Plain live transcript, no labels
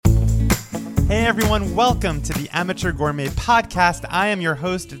Hey everyone, welcome to the Amateur Gourmet Podcast. I am your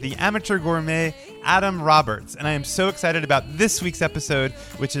host, the Amateur Gourmet, Adam Roberts, and I am so excited about this week's episode,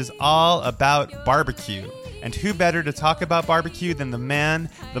 which is all about barbecue. And who better to talk about barbecue than the man,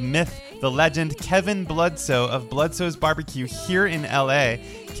 the myth, the legend, Kevin Bloodsoe of Bloodsoe's Barbecue here in LA.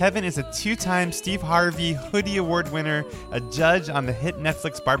 Kevin is a two-time Steve Harvey Hoodie Award winner, a judge on the hit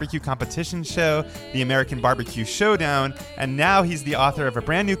Netflix barbecue competition show, The American Barbecue Showdown, and now he's the author of a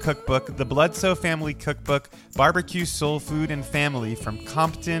brand new cookbook, the Bloodsoe Family Cookbook, Barbecue, Soul Food, and Family from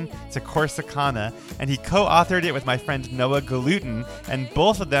Compton to Corsicana. And he co-authored it with my friend Noah Galutin, and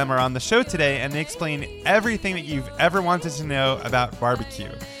both of them are on the show today, and they explain everything that you've ever wanted to know about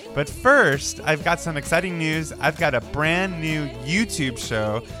barbecue. But first, I've got some exciting news. I've got a brand new YouTube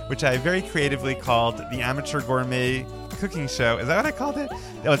show, which I very creatively called the Amateur Gourmet Cooking Show. Is that what I called it?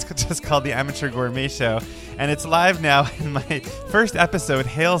 No, it's just called the Amateur Gourmet Show. And it's live now. In my first episode,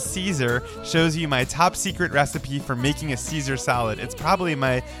 Hail Caesar, shows you my top secret recipe for making a Caesar salad. It's probably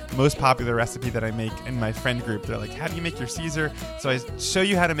my most popular recipe that I make in my friend group. They're like, how do you make your Caesar? So I show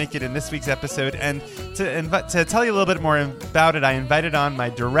you how to make it in this week's episode. And to tell you a little bit more about it, I invited on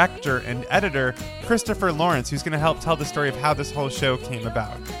my director and editor, Christopher Lawrence, who's going to help tell the story of how this whole show came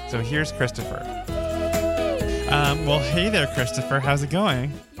about. So here's Christopher. Well, hey there, Christopher. How's it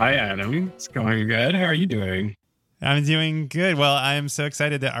going? Hi, Adam. It's going good. How are you doing? I'm doing good. Well, I am so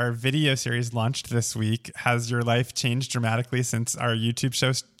excited that our video series launched this week. Has your life changed dramatically since our YouTube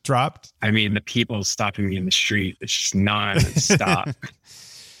show dropped? I mean, the people stopping me in the street, it's just non-stop.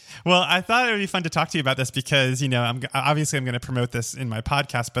 Well, I thought it would be fun to talk to you about this because, you know, I'm going to promote this in my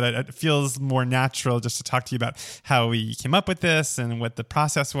podcast, but it feels more natural just to talk to you about how we came up with this and what the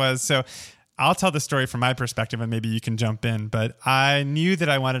process was. So I'll tell the story from my perspective and maybe you can jump in, but I knew that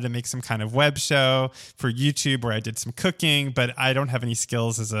I wanted to make some kind of web show for YouTube where I did some cooking, but I don't have any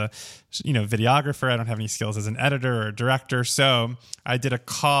skills as a, videographer. I don't have any skills as an editor or a director. So I did a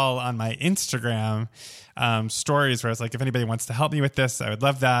call on my Instagram stories where I was like, if anybody wants to help me with this, I would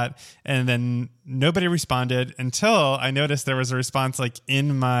love that. And then nobody responded until I noticed there was a response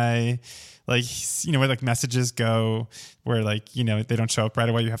in my where messages go where they don't show up right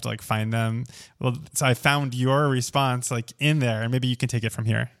away. You have to find them. Well, so I found your response in there, and maybe you can take it from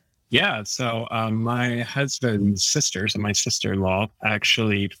here. Yeah. So my husband's sister, so my sister-in-law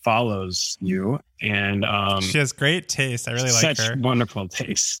actually follows you, and she has great taste. I really like her. Such wonderful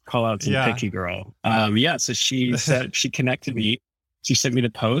taste. Call out to the picky girl. So she said she connected me. She sent me the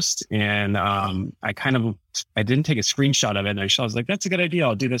post, and I didn't take a screenshot of it. And I was like, that's a good idea.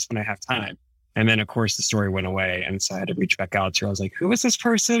 I'll do this when I have time. And then, of course, the story went away. And so I had to reach back out to her. I was like, who is this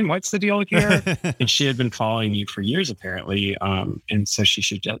person? What's the deal here? And she had been following you for years, apparently. And so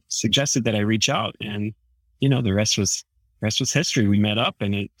she suggested that I reach out. And, the rest was history. We met up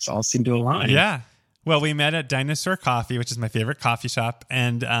and it all seemed to align. Yeah. Well, we met at Dinosaur Coffee, which is my favorite coffee shop,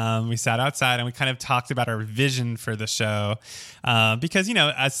 and we sat outside and we kind of talked about our vision for the show. Because,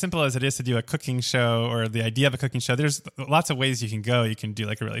 as simple as it is to do a cooking show or the idea of a cooking show, there's lots of ways you can go. You can do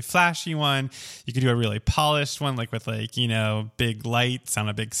a really flashy one. You can do a really polished one, with big lights on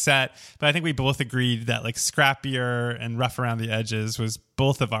a big set. But I think we both agreed that scrappier and rough around the edges was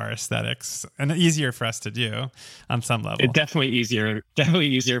both of our aesthetics and easier for us to do on some level. It definitely easier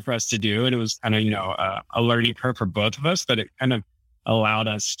for us to do. And it was kind of, a learning curve for both of us, but it kind of allowed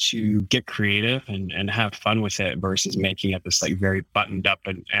us to get creative and have fun with it versus making it this very buttoned up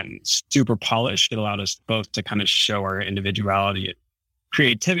and super polished. It allowed us both to kind of show our individuality and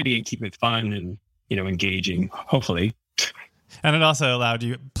creativity and keep it fun and, engaging, hopefully. And it also allowed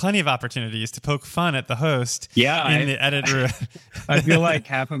you plenty of opportunities to poke fun at the host in the edit room. I feel like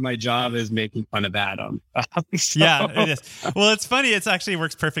half of my job is making fun of Adam. Yeah, it is. Well, it's funny. It actually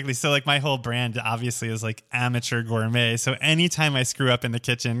works perfectly. So my whole brand obviously is Amateur Gourmet. So anytime I screw up in the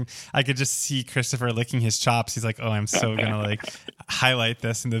kitchen, I could just see Christopher licking his chops. He's like, oh, I'm so going to highlight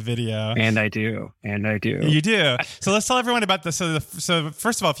this in the video. And I do. You do. So let's tell everyone about this. So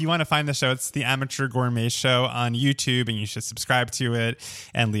first of all, if you want to find the show, it's the Amateur Gourmet Show on YouTube, and you should subscribe to it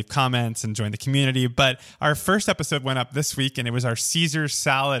and leave comments and join the community. But our first episode went up this week, and it was our Caesar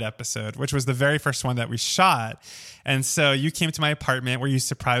salad episode, which was the very first one that we shot. And so you came to my apartment. Were you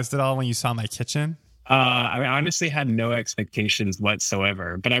surprised at all when you saw my kitchen? I honestly had no expectations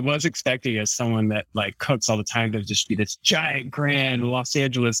whatsoever, but I was expecting, as someone that cooks all the time, to just be this giant, grand Los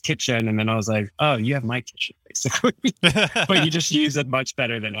Angeles kitchen. And then I was like, oh, you have my kitchen, basically. But you just use it much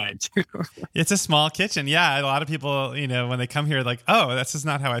better than I do. It's a small kitchen. Yeah. A lot of people, when they come here, like, oh, this is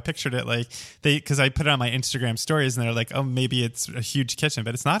not how I pictured it. Like because I put it on my Instagram stories and they're like, oh, maybe it's a huge kitchen,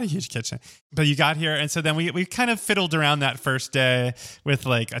 but it's not a huge kitchen. But you got here. And so then we kind of fiddled around that first day with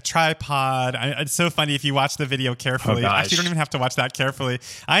like a tripod. It's so funny if you watch the video carefully. Actually, you don't even have to watch that carefully.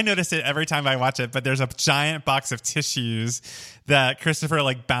 I notice it every time I watch it, but there's a giant box of tissues that Christopher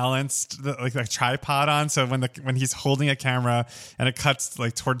like balanced the tripod on. So when he's holding a camera and it cuts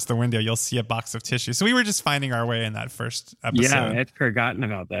like towards the window, you'll see a box of tissue. So we were just finding our way in that first episode. Yeah, I had forgotten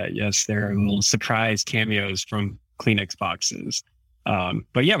about that. Yes, there are little surprise cameos from Kleenex boxes.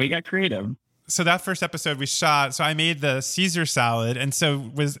 But yeah, we got creative. So that first episode we shot, so I made the Caesar salad. And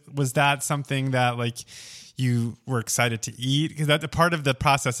so was that something that like you were excited to eat? Because that the part of the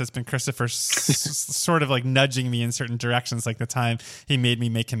process has been Christopher sort of like nudging me in certain directions, like the time he made me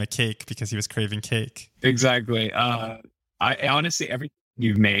make him a cake because he was craving cake. Exactly. I honestly, everything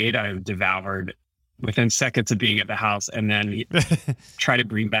you've made, I've devoured within seconds of being at the house, and then try to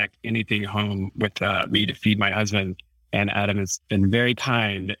bring back anything home with me to feed my husband. And Adam has been very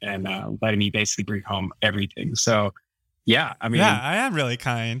kind and letting me basically bring home everything. So, yeah, I mean... Yeah, I am really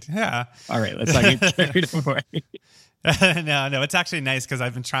kind. Yeah. All right, let's not get carried away. No, it's actually nice because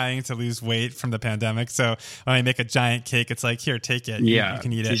I've been trying to lose weight from the pandemic. So when I make a giant cake, it's like, here, take it. Yeah, you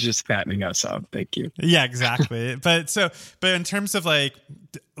can eat it. He's just fattening us up. Thank you. Yeah, exactly. But in terms of like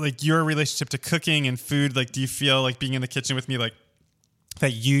your relationship to cooking and food, like, do you feel like being in the kitchen with me, like,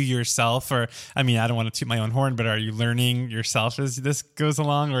 that you yourself, or I mean, I don't want to toot my own horn, but are you learning yourself as this goes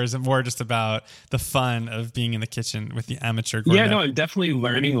along, or is it more just about the fun of being in the kitchen with the amateur gourmet? Yeah, no, I'm definitely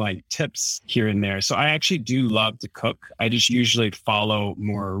learning like tips here and there. So I actually do love to cook. I just usually follow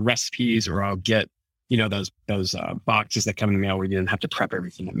more recipes, or I'll get, those boxes that come in the mail where you didn't have to prep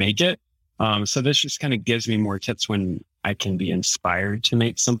everything to make it. So this just kind of gives me more tips when I can be inspired to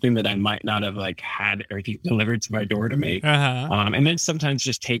make something that I might not have like had everything delivered to my door to make. And then sometimes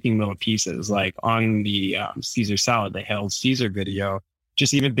just taking little pieces, like on the Caesar salad, the Hail Caesar video,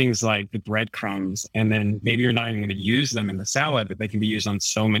 just even things like the breadcrumbs. And then maybe you're not even going to use them in the salad, but they can be used on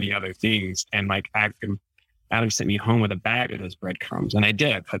so many other things. And like Adam sent me home with a bag of those breadcrumbs, and I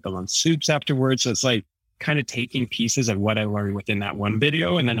did. I put them on soups afterwards. So it's like kind of taking pieces of what I learned within that one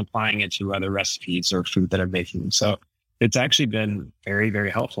video and then applying it to other recipes or food that I'm making. So it's actually been very, very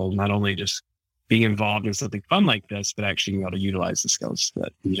helpful, not only just being involved in something fun like this, but actually being able to utilize the skills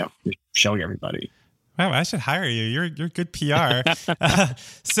that, you're showing everybody. Wow, I should hire you. You're good PR.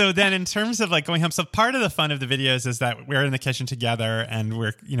 So then in terms of like going home, so part of the fun of the videos is that we're in the kitchen together and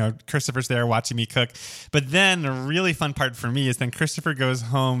we're, Christopher's there watching me cook. But then a really fun part for me is then Christopher goes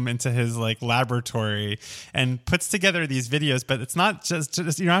home into his like laboratory and puts together these videos, but it's not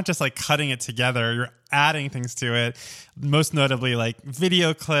just you're not just like cutting it together. You're adding things to it, most notably like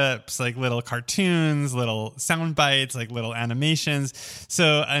video clips, like little cartoons, little sound bites, like little animations.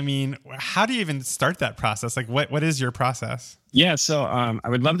 So, I mean, how do you even start that process? Like what is your process? Yeah. So, I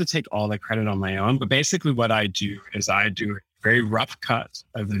would love to take all the credit on my own, but basically what I do is I do a very rough cut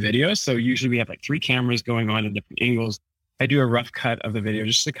of the video. So usually we have like 3 cameras going on at different angles. I do a rough cut of the video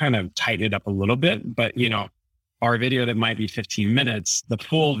just to kind of tighten it up a little bit, but our video that might be 15 minutes, the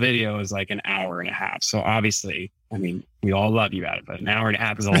full video is like an hour and a half. So obviously, I mean, we all love you, Adam, but an hour and a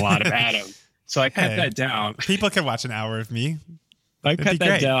half is a lot of Adam. So I cut that down. People can watch an hour of me. I cut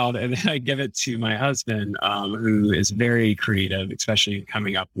that down and then I give it to my husband, who is very creative, especially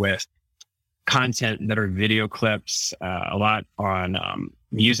coming up with content that are video clips, a lot on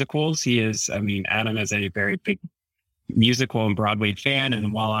musicals. Adam is a very big musical and Broadway fan.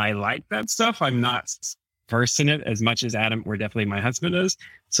 And while I like that stuff, I'm not versed in it as much as Adam, or definitely my husband is.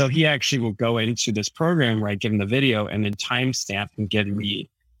 So he actually will go into this program where I give him the video and then timestamp and give me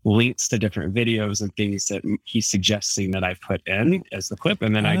links to different videos and things that he's suggesting that I put in as the clip.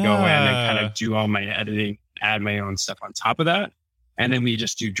 And then I go in and kind of do all my editing, add my own stuff on top of that. And then we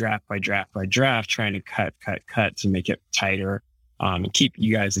just do draft by draft by draft, trying to cut to make it tighter. And keep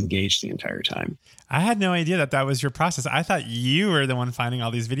you guys engaged the entire time. I had no idea that was your process. I thought you were the one finding all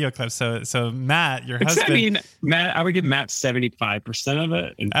these video clips. So Matt, your husband... Matt, I would give Matt 75% of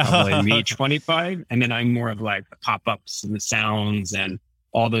it and probably me 25. And then I'm more of like the pop-ups and the sounds and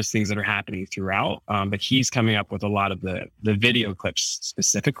all those things that are happening throughout. But he's coming up with a lot of the video clips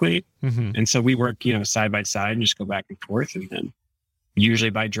specifically. Mm-hmm. And so we work, side by side and just go back and forth. And then usually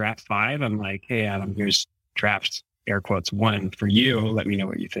by draft 5, I'm like, hey, Adam, here's draft air quotes 1 for you. Let me know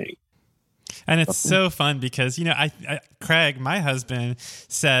what you think. And it's so fun because, Craig, my husband,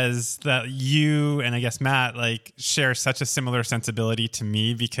 says that you and I guess Matt like share such a similar sensibility to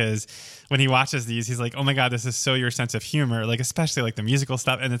me because when he watches these, he's like, oh my God, this is so your sense of humor, like especially like the musical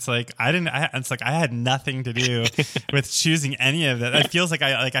stuff. And it's like, I had nothing to do with choosing any of that. It feels like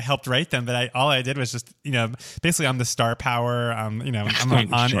I helped write them, but all I did was just, basically I'm the star power. I'm an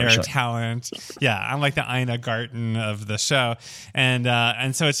on-air talent. Yeah. I'm like the Ina Garten of the show.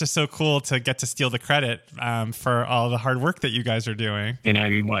 And so it's just so cool to get to steal the credit for all the hard work that you guys are doing. And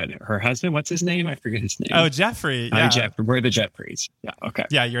I'm her husband, what's his name? I forget his name. Oh, Jeffrey. Yeah. I'm Jeffrey. We're the Jeffreys. Yeah. Okay.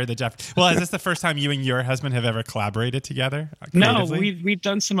 Yeah. You're the Jeffrey. Well, is this the first time you and your husband have ever collaborated together? No, we've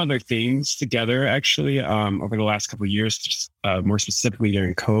done some other things together actually over the last couple of years, more specifically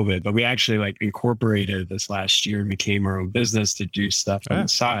during COVID. But we actually like incorporated this last year and became our own business to do stuff on the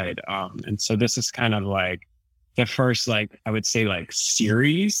side. And so this is kind of like the first, like I would say, like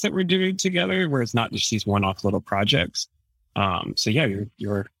series that we're doing together, where it's not just these one-off little projects. So yeah,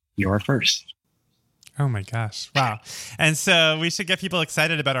 you're first. Oh my gosh. Wow. And so we should get people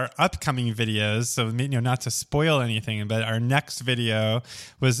excited about our upcoming videos. So, not to spoil anything, but our next video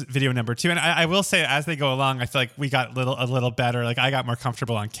was video number 2. And I will say, as they go along, I feel like we got a little better. Like I got more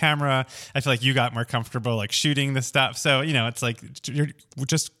comfortable on camera. I feel like you got more comfortable like shooting the stuff. So, it's like we're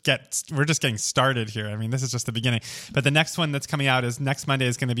just getting started here. I mean, this is just the beginning. But the next one that's coming out is next Monday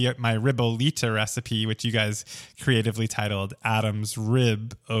is going to be my Ribolita recipe, which you guys creatively titled Adam's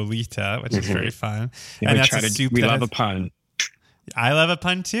Rib Olita, which is very fun. Yeah, and that's a soup. We love a pun. I love a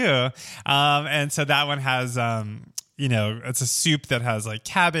pun too. And so that one has, it's a soup that has like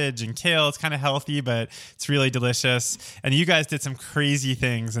cabbage and kale. It's kind of healthy, but it's really delicious. And you guys did some crazy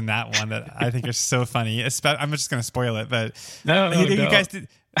things in that one that I think are so funny. I'm just going to spoil it, but you guys did.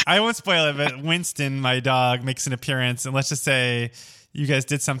 I won't spoil it, but Winston, my dog, makes an appearance. And let's just say you guys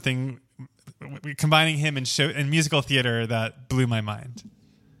did something combining him in musical theater that blew my mind.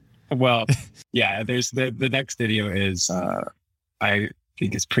 Well, yeah, there's the next video is, I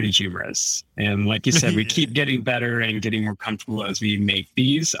think it's pretty humorous. And like you said, we keep getting better and getting more comfortable as we make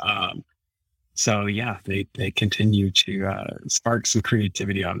these. So yeah, they continue to spark some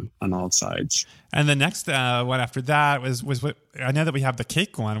creativity on all sides. And the next one after that was what I know that we have the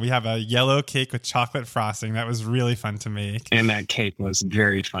cake one. We have a yellow cake with chocolate frosting. That was really fun to make. And that cake was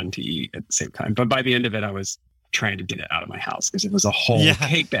very fun to eat at the same time. But by the end of it, I was trying to get it out of my house because it was a whole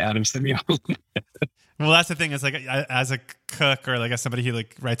cake that Adam sent me home. Well, that's the thing is like as a cook or like as somebody who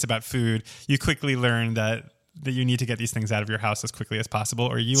like writes about food, you quickly learn that you need to get these things out of your house as quickly as possible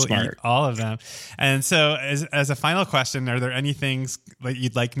or you will eat all of them. And so as a final question, are there any things that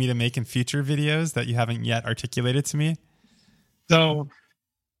you'd like me to make in future videos that you haven't yet articulated to me? So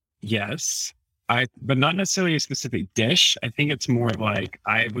yes, but not necessarily a specific dish. I think it's more like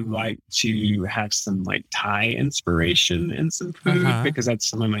I would like to have some like Thai inspiration in some food because that's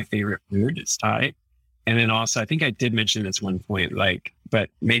some of my favorite food is Thai. And then also, I think I did mention this one point, but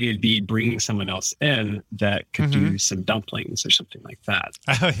maybe it'd be bringing someone else in that could do some dumplings or something like that.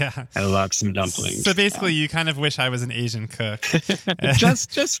 Oh yeah, I love some dumplings. So basically, you kind of wish I was an Asian cook,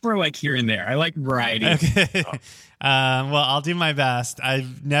 just for like here and there. I like variety. Okay. Well, I'll do my best.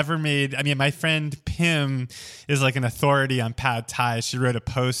 I've never made, my friend Pim is like an authority on pad thai. She wrote a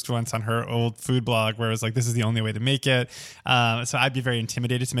post once on her old food blog where it was like, this is the only way to make it. So I'd be very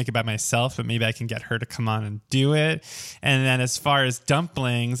intimidated to make it by myself, but maybe I can get her to come on and do it. And then as far as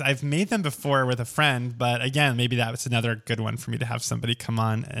dumplings, I've made them before with a friend, but again, maybe that was another good one for me to have somebody come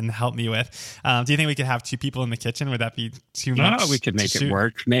on and help me with. Do you think we could have 2 people in the kitchen? Would that be too much? No, we could make it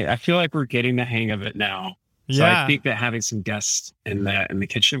work. I feel like we're getting the hang of it now. So I think that having some guests in the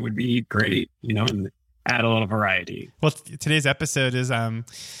kitchen would be great, and add a little variety. Well, today's episode is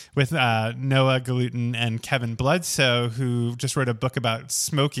with Noah Galuten and Kevin Bloodsoe, who just wrote a book about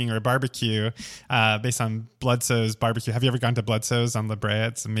smoking or barbecue based on Bloodsoe's barbecue. Have you ever gone to Bloodsoe's on La Brea?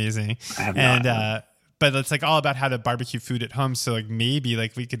 It's amazing. I have not. But it's like all about how to barbecue food at home. So like maybe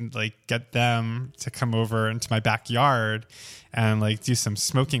like we can like get them to come over into my backyard and like do some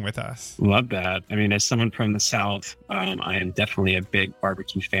smoking with us. Love that. As someone from the South, I am definitely a big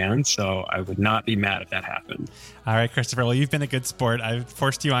barbecue fan. So I would not be mad if that happened. All right, Christopher. Well, you've been a good sport. I've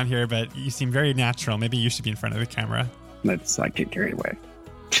forced you on here, but you seem very natural. Maybe you should be in front of the camera. Let's not get carried away.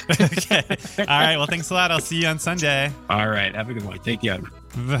 Okay. All right. Well, thanks a lot. I'll see you on Sunday. All right. Have a good one. Take care.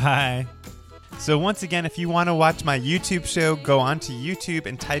 Bye. So once again, if you want to watch my YouTube show, go onto YouTube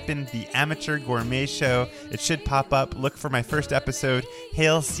and type in The Amateur Gourmet Show. It should pop up. Look for my first episode,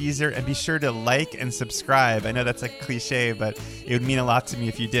 Hail Caesar, and be sure to like and subscribe. I know that's a cliche, but it would mean a lot to me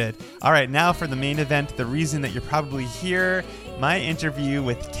if you did. All right, now for the main event, the reason that you're probably here, my interview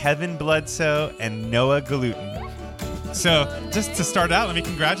with Kevin Bloodsoe and Noah Galuten. So just to start out, let me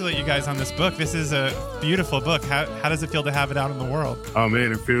congratulate you guys on this book. This is a beautiful book. How does it feel to have it out in the world? Oh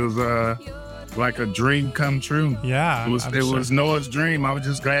man, it feels like a dream come true. Yeah. It was Noah's dream. I was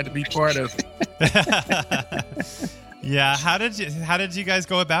just glad to be part of it. Yeah. How did you guys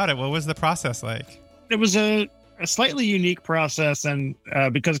go about it? What was the process like? It was a slightly unique process, and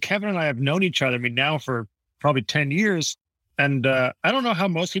because Kevin and I have known each other, now for probably 10 years. And I don't know how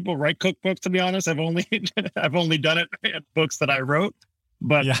most people write cookbooks, to be honest. I've only done it in books that I wrote.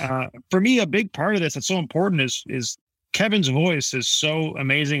 But for me, a big part of this that's so important is Kevin's voice is so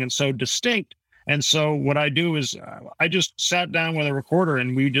amazing and so distinct. And so what I do is I just sat down with a recorder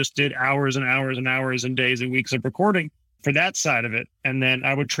and we just did hours and hours and hours and days and weeks of recording for that side of it. And then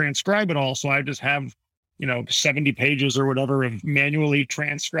I would transcribe it all. So I just have, 70 pages or whatever of manually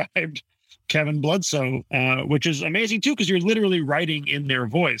transcribed Kevin Bloodsoe, which is amazing too, because you're literally writing in their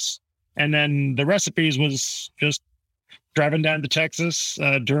voice. And then the recipes was just driving down to Texas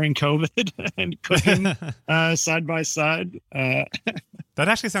during COVID and cooking side by side. That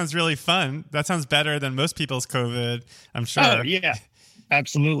actually sounds really fun. That sounds better than most people's COVID, I'm sure. Oh, yeah,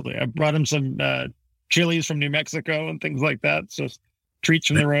 absolutely. I brought him some chilies from New Mexico and things like that. So treats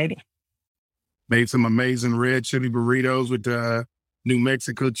from the road. Made some amazing red chili burritos with New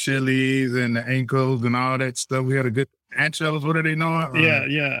Mexico chilies and the ankles and all that stuff. We had a good anchovies. What do they know?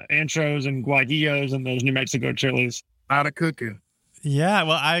 Yeah. Anchos and guajillos and those New Mexico chilies. A lot of cooking. Yeah,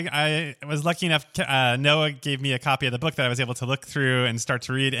 well, I was lucky enough. Noah gave me a copy of the book that I was able to look through and start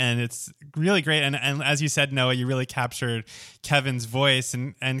to read, and it's really great. And as you said, Noah, you really captured Kevin's voice.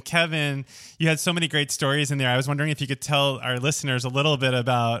 And Kevin, you had so many great stories in there. I was wondering if you could tell our listeners a little bit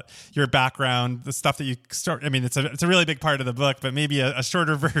about your background, the stuff that you start. I mean, it's a really big part of the book, but maybe a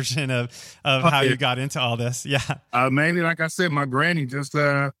shorter version of how you got into all this. Yeah, mainly, like I said, my granny just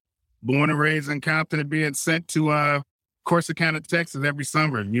born and raised in Compton and being sent to Corsicana, Texas every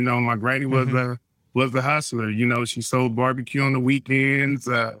summer. My granny was the hustler. She sold barbecue on the weekends,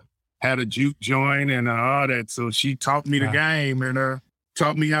 had a juke joint and all that. So she taught me the game and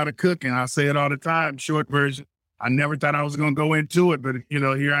taught me how to cook. And I say it all the time, short version. I never thought I was going to go into it, but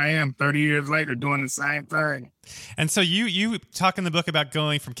here I am 30 years later doing the same thing. And so you talk in the book about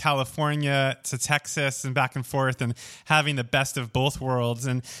going from California to Texas and back and forth and having the best of both worlds.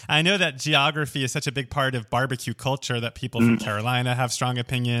 And I know that geography is such a big part of barbecue culture, that people from Carolina have strong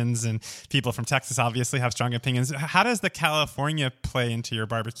opinions and people from Texas obviously have strong opinions. How does the California play into your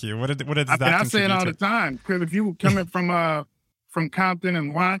barbecue? What does that contribute to? I say it all the time, because if you were coming from Compton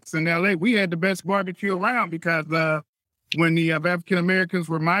and Watts and LA, we had the best barbecue around, because when the African Americans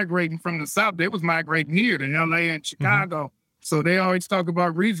were migrating from the South, they was migrating here to LA and Chicago. So they always talk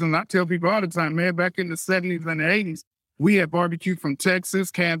about regions. I tell people all the time, man, back in the 70s and the 80s, we had barbecue from Texas,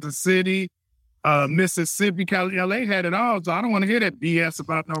 Kansas City, Mississippi, LA had it all. So I don't want to hear that BS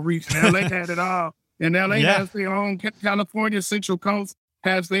about no region. LA had it all. And LA has their own, California, Central Coast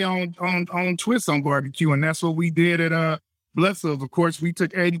has their own twist on barbecue. And that's what we did at Bloodsoe. Of course, we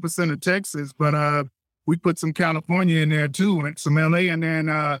took 80% of Texas, but we put some California in there too, and some LA, and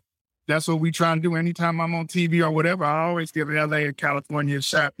then that's what we try to do. Anytime I'm on TV or whatever, I always give LA and California a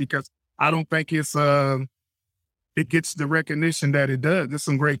shot, because I don't think it gets the recognition that it does. There's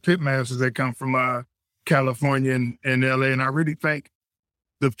some great pitmasters that come from California and LA, and I really think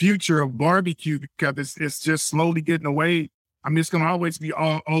the future of barbecue, because it's just slowly getting away. I mean, it's going to always be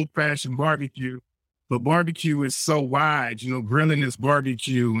old-fashioned barbecue. But barbecue is so wide, grilling is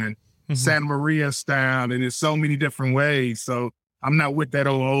barbecue and Santa Maria style, and there's so many different ways. So I'm not with that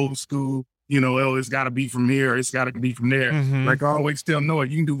old school, it's got to be from here, it's got to be from there. Like I always tell Noah,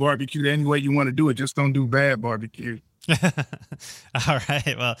 you can do barbecue any way you want to do it, just don't do bad barbecue. All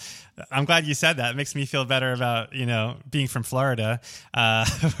right. Well, I'm glad you said that. It makes me feel better about, being from Florida.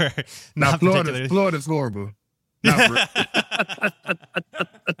 Florida's horrible.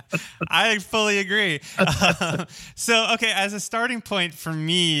 I fully agree. So, okay, as a starting point for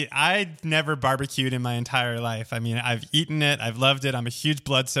me, I'd never barbecued in my entire life. I mean, I've eaten it. I've loved it. I'm a huge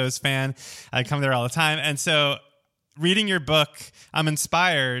Bloodsoe's fan. I come there all the time. And so reading your book, I'm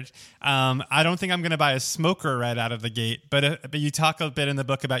inspired. I don't think I'm going to buy a smoker right out of the gate, but you talk a bit in the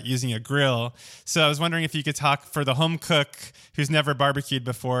book about using a grill. So I was wondering if you could talk for the home cook who's never barbecued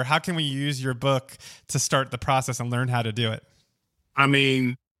before. How can we use your book to start the process and learn how to do it? I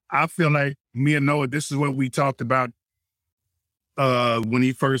mean, I feel like me and Noah, this is what we talked about when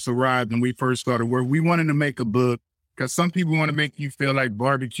he first arrived and we first started work. We wanted to make a book, because some people want to make you feel like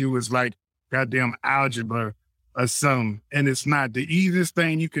barbecue is like goddamn algebra or something. And it's not. The easiest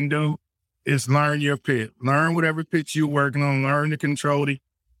thing you can do is learn your pit. Learn whatever pit you're working on. Learn to control it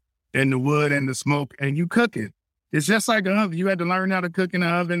and the wood and the smoke, and you cook it. It's just like an oven. You had to learn how to cook in the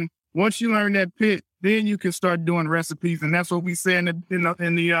oven. Once you learn that pit, then you can start doing recipes. And that's what we say in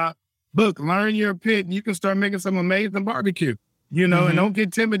the book. Learn your pit and you can start making some amazing barbecue, and don't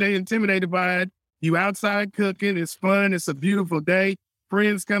get intimidated by it. You outside cooking. It's fun. It's a beautiful day.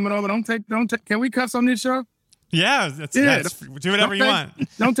 Friends coming over. Don't take, can we cuss on this show? Yeah. Do whatever you want.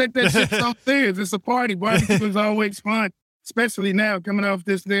 Don't take that shit so serious. It's a party. Barbecue is always fun, especially now coming off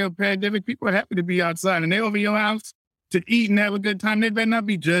this damn pandemic. People are happy to be outside and they're over your house to eat and have a good time. They better not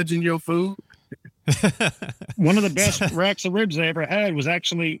be judging your food. One of the best racks of ribs I ever had was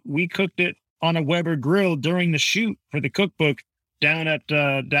actually, we cooked it on a Weber grill during the shoot for the cookbook down at,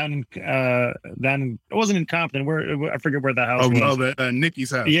 it wasn't in Compton, I forget where the house was. Nikki's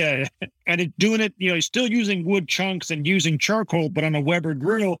house. Yeah. And doing it, still using wood chunks and using charcoal, but on a Weber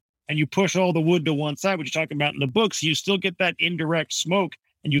grill, and you push all the wood to one side, which you're talking about in the books, you still get that indirect smoke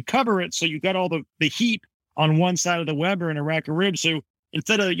and you cover it. So you got all the heat on one side of the Weber in a rack of ribs. So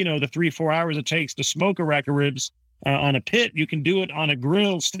instead of, the 3-4 hours it takes to smoke a rack of ribs on a pit, you can do it on a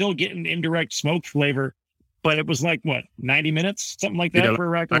grill, still getting indirect smoke flavor. But it was like, 90 minutes, something like that for a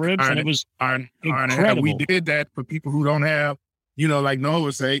rack of ribs. And it was incredible. We did that for people who don't have, like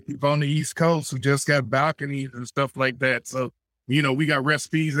Noah say, people on the East Coast who just got balconies and stuff like that. So, we got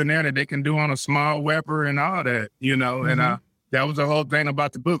recipes in there that they can do on a small Weber and all that, and that was the whole thing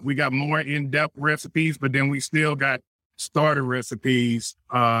about the book. We got more in-depth recipes, but then we still got starter recipes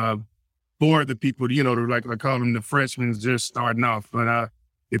for the people, like I call them the freshmen just starting off. But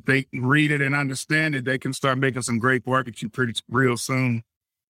if they read it and understand it, they can start making some great barbecue real soon.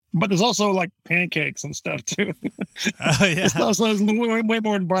 But there's also like pancakes and stuff too. Oh yeah. There's way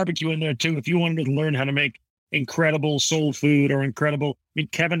more than barbecue in there too. If you wanted to learn how to make incredible soul food or incredible,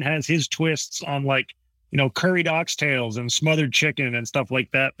 Kevin has his twists on curried oxtails and smothered chicken and stuff like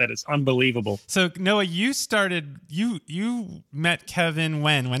that. That is unbelievable. So Noah, you met Kevin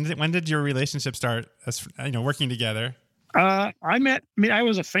when did your relationship start as working together? I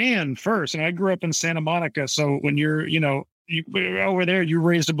was a fan first, and I grew up in Santa Monica. So when you're, over there, you're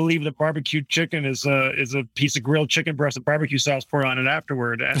raised to believe that barbecued chicken is a piece of grilled chicken breast with barbecue sauce poured on it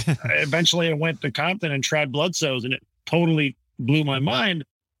afterward. And eventually I went to Compton and tried Bloodsoes, and it totally blew my mind.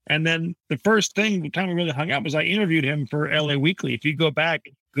 And then the time we really hung out was I interviewed him for LA Weekly. If you go back,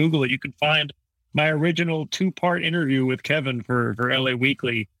 Google it, you can find my original 2-part interview with Kevin for LA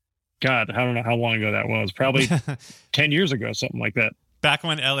Weekly. God, I don't know how long ago that was. Probably 10 years ago, something like that. Back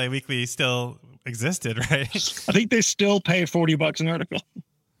when LA Weekly still existed, right? I think they still pay $40 an article.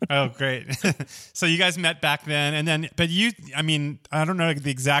 Oh, great. So you guys met back then. And then, but I don't know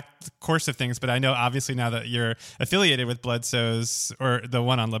the exact course of things, but I know obviously now that you're affiliated with Bloodsoes or the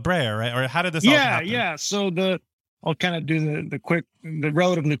one on La Brea, right? Or how did this all happen? Yeah. So I'll kind of do the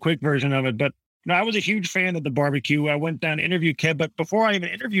relatively quick version of it. But no, I was a huge fan of the barbecue. I went down to interview Kev, but before I even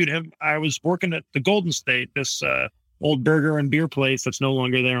interviewed him, I was working at the Golden State, this old burger and beer place that's no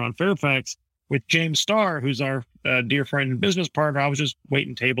longer there on Fairfax, with James Starr, who's our dear friend and business partner. I was just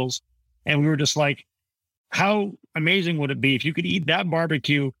waiting tables, and we were just like, how amazing would it be if you could eat that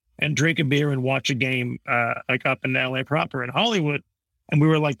barbecue and drink a beer and watch a game like up in LA proper in Hollywood? And we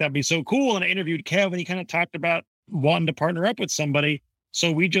were like, that'd be so cool. And I interviewed Kev, and he kind of talked about wanting to partner up with somebody.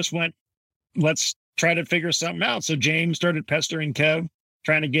 So we just went, let's try to figure something out. So James started pestering Kev,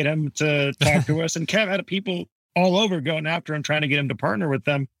 trying to get him to talk to us. And Kev had people all over going after him, trying to get him to partner with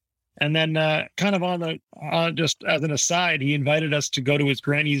them. And then kind of just as an aside, he invited us to go to his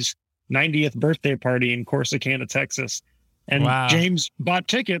granny's 90th birthday party in Corsicana, Texas. And wow. James bought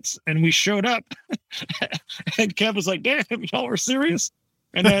tickets and we showed up. And Kev was like, damn, y'all were serious?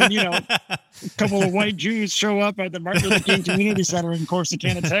 And then, a couple of white Jews show up at the Martin Luther King Community Center in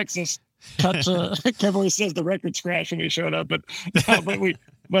Corsicana, Texas. Kev always says the record scratched when we showed up, but cut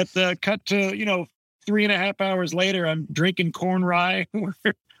to 3.5 hours later, I'm drinking corn rye.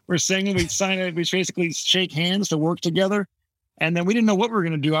 We're singing, we basically shake hands to work together. And then we didn't know what we were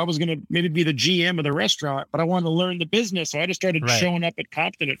going to do. I was going to maybe be the GM of the restaurant, but I wanted to learn the business. So I just started showing up at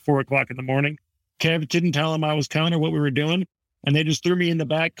Compton at 4:00 in the morning. Kev didn't tell him I was coming or what we were doing. And they just threw me in the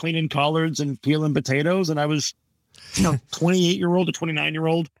back cleaning collards and peeling potatoes. And I was, 28-year-old to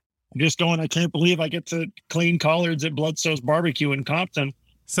 29-year-old, just going, I can't believe I get to clean collards at Bloodsoes Barbecue in Compton.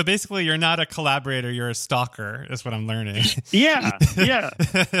 So basically, you're not a collaborator, you're a stalker, is what I'm learning. Yeah.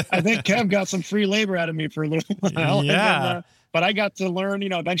 I think Kev got some free labor out of me for a little while. Yeah. Then, but I got to learn,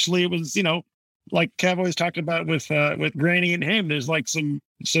 eventually it was, like Kev always talked about with Granny and him, there's like some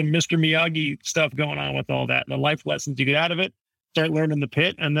Mr. Miyagi stuff going on with all that. And the life lessons you get out of it, start learning the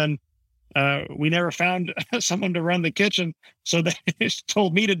pit. And then we never found someone to run the kitchen. So they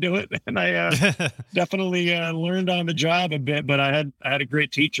told me to do it. And I definitely learned on the job a bit, but I had a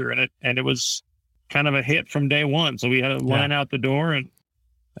great teacher, and it was kind of a hit from day one. So we had a line out the door. And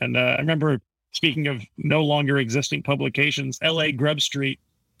I remember, speaking of no longer existing publications, LA Grub Street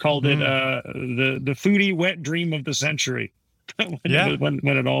called it the foodie wet dream of the century when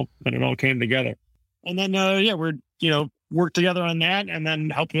it all came together. And then we're worked together on that, and then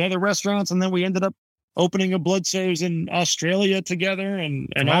helped with other restaurants, and then we ended up opening a Blood Saves in Australia together, and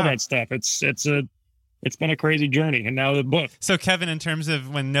all that stuff. It's been a crazy journey, and now the book. So Kevin, in terms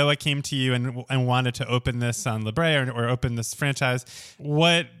of when Noah came to you and wanted to open this on La Brea or open this franchise,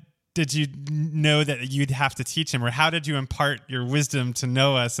 what did you know that you'd have to teach him, or how did you impart your wisdom to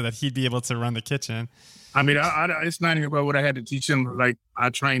Noah so that he'd be able to run the kitchen? I mean, it's not even about what I had to teach him. Like, I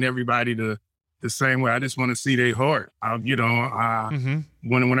trained everybody the same way. I just want to see their heart. When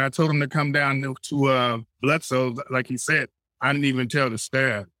I told him to come down to Bledsoe, like he said, I didn't even tell the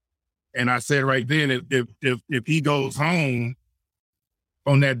staff. And I said right then, if he goes home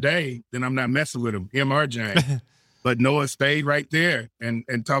on that day, then I'm not messing with him or James. But Noah stayed right there and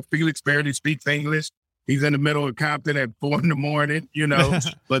talked. Felix barely speaks English. He's in the middle of Compton at 4 a.m,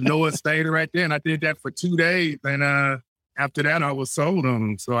 but Noah stayed right there. And I did that for 2 days. And after that, I was sold on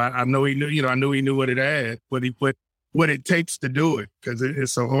him. So I know he knew, I knew he knew what it had, what it takes to do it, because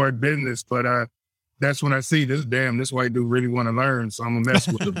it's a hard business. But that's when I see this white dude really want to learn. So I'm gonna mess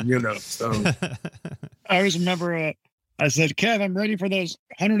with him, So I always remember I said, Kev, I'm ready for those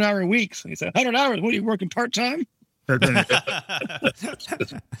 100-hour weeks. He said, 100 hours? What, are you working part-time?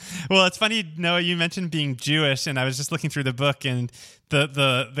 Well, it's funny, Noah, you mentioned being Jewish, and I was just looking through the book, and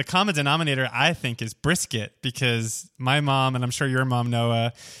the common denominator, I think, is brisket, because my mom, and I'm sure your mom,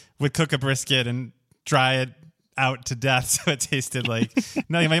 Noah, would cook a brisket and dry it out to death so it tasted like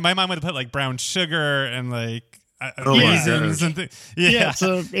my mom would put like brown sugar and like raisins and things.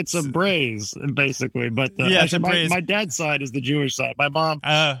 It's a braise basically, but actually my dad's side is the Jewish side. My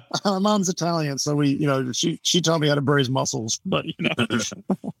mom's Italian, so we she taught me how to braise mussels, but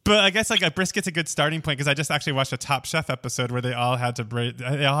but I guess like a brisket's a good starting point, because I just actually watched a Top Chef episode where they all had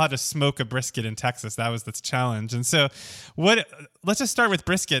to smoke a brisket in Texas. That was the challenge. And so let's just start with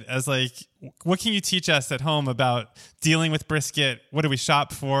brisket as like, what can you teach us at home about dealing with brisket? What do we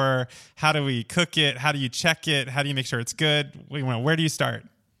shop for? How do we cook it? How do you check it? How do you make sure it's good? Where do you start?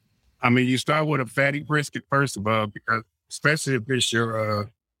 I mean, you start with a fatty brisket first of all, because especially if it's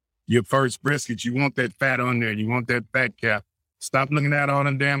your first brisket, you want that fat on there. You want that fat cap. Stop looking at all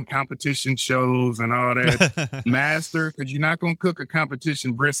them damn competition shows and all that. Master, because you're not going to cook a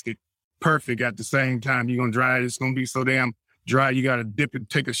competition brisket perfect at the same time. You're going to dry it. It's going to be so damn dry. You got to dip it,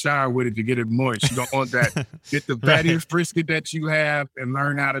 take a shower with it to get it moist. You don't want that. Get the fattiest brisket that you have and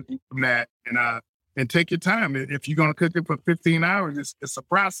learn how to do from that. And take your time. If you're going to cook it for 15 hours, it's a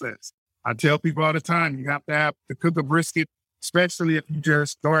process. I tell people all the time, you have to cook a brisket, especially if you're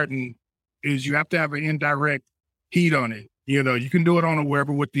just starting, is you have to have an indirect heat on it. You can do it on a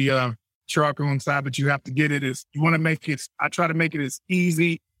Weber with the charcoal inside, but you have to get it I try to make it as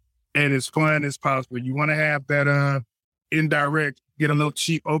easy and as fun as possible. You want to have that indirect, get a little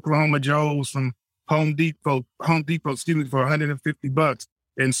cheap Oklahoma Joe's from Home Depot, for $150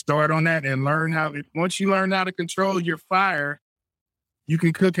 and start on that and once you learn how to control your fire, you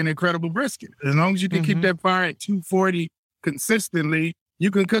can cook an incredible brisket. As long as you can keep that fire at 240 consistently,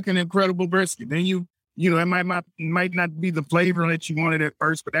 you can cook an incredible brisket. Then it might not be the flavor that you wanted at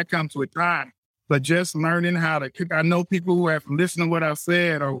first, but that comes with time. But just learning how to cook. I know people who have listened to what I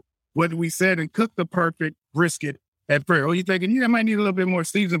said or what we said and cook the perfect brisket at first. Or you're thinking, I might need a little bit more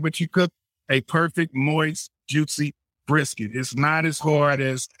seasoning, but you cook a perfect, moist, juicy brisket. It's not as hard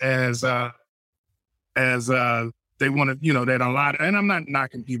as they want to, that a lot. And I'm not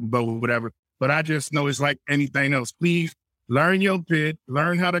knocking people, but whatever. But I just know it's like anything else. Please learn your bit,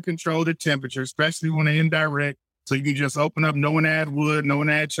 learn how to control the temperature, especially when they're indirect. So you can just open up, no one add wood, no one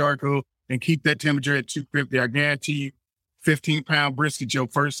add charcoal, and keep that temperature at 250. I guarantee you, 15-pound brisket your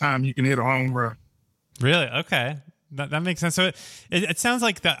first time, you can hit a home run. Really? Okay. That makes sense. So it sounds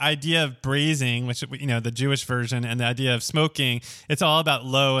like the idea of braising, which, the Jewish version, and the idea of smoking, it's all about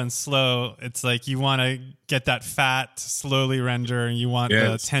low and slow. It's like you want to get that fat to slowly render, and you want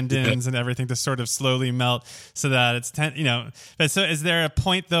the tendons and everything to sort of slowly melt so that it's, But so is there a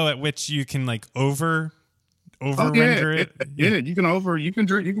point, though, at which you can like over render it? Yeah, you can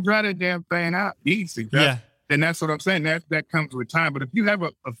dry that damn thing out easy. And that's what I'm saying. That comes with time. But if you have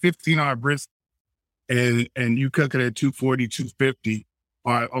a 15-hour brisket, and you cook it at 240, 250,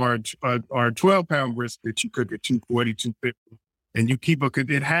 or a 12-pound brisket, you cook at 240, 250. and you keep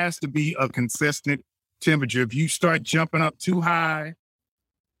it has to be a consistent temperature. If you start jumping up too high,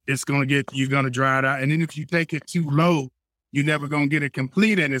 you're going to dry it out. And then if you take it too low, you're never going to get it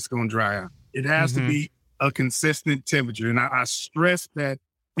complete and it's going to dry out. It has to be a consistent temperature. And I stress that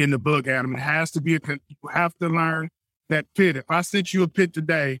in the book, Adam. It has to be you have to learn that pit. If I sent you a pit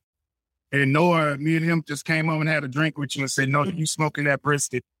today and Noah, me and him just came home and had a drink with you and said, no, you smoking that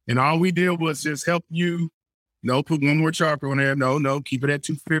brisket. And all we did was just help you. No, put one more charcoal in there. No, keep it at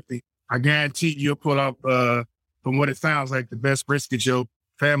 250. I guarantee you'll pull up, from what it sounds like, the best brisket your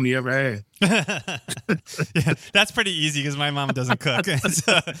family ever had. Yeah, that's pretty easy because my mom doesn't cook.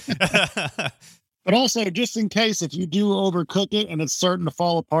 But also, just in case, if you do overcook it and it's starting to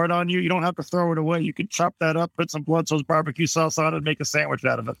fall apart on you, you don't have to throw it away. You can chop that up, put some Bloodsoes barbecue sauce on it, and make a sandwich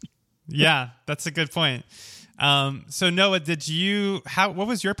out of it. Yeah, that's a good point. So Noah, what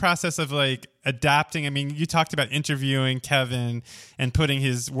was your process of like adapting? I mean, you talked about interviewing Kevin and putting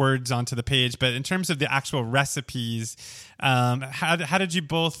his words onto the page, but in terms of the actual recipes, how did you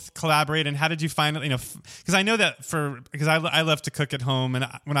both collaborate, and how did you find, because I know that because I love to cook at home, and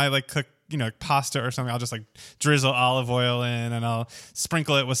when I like cook, pasta or something, I'll just like drizzle olive oil in and I'll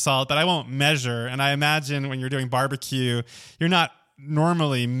sprinkle it with salt, but I won't measure. And I imagine when you're doing barbecue, you're not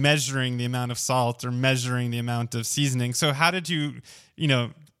normally measuring the amount of salt or measuring the amount of seasoning. So how did you,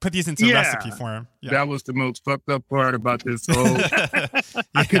 put these into recipe form? Yeah. That was the most fucked up part about this whole,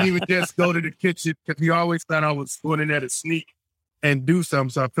 I couldn't even just go to the kitchen because we always thought I was going in there to sneak and do something.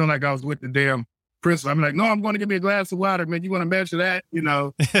 So I feel like I was with the damn principal. I'm like, no, I'm going to give me a glass of water, man. You want to measure that?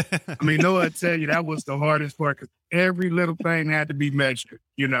 I mean, Noah, I tell you, that was the hardest part because every little thing had to be measured,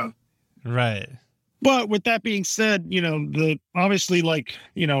 Right. But with that being said, obviously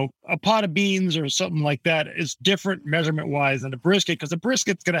a pot of beans or something like that is different measurement wise than a brisket, because a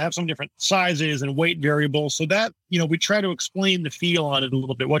brisket's going to have some different sizes and weight variables. So that, we try to explain the feel on it a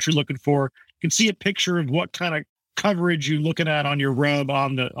little bit, what you're looking for. You can see a picture of what kind of coverage you're looking at on your rub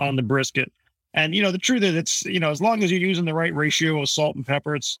on the brisket. And, the truth is it's, as long as you're using the right ratio of salt and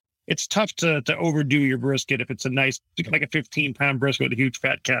pepper, it's tough to overdo your brisket. If it's a nice, like a 15-pound brisket with a huge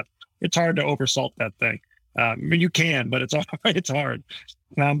fat cap, it's hard to oversalt that thing. I mean, you can, but it's hard.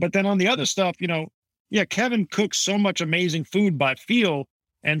 But then on the other stuff, Kevin cooks so much amazing food by feel.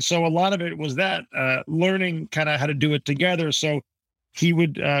 And so a lot of it was that learning kind of how to do it together. So we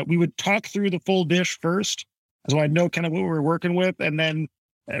would talk through the full dish first, so I'd know kind of what we were working with. And then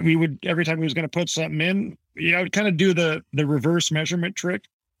we would, every time he was going to put something in, I would kind of do the reverse measurement trick.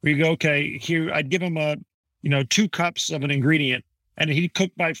 We go, okay, here, I'd give him 2 cups of an ingredient, and he'd cook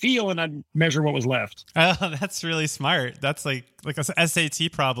by feel, and I'd measure what was left. Oh, that's really smart. That's like a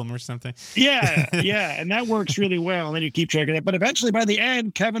SAT problem or something. Yeah. And that works really well. And then you keep checking it. But eventually by the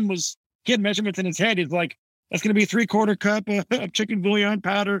end, he had measurements in his head. He's like, that's going to be 3/4 cup of chicken bouillon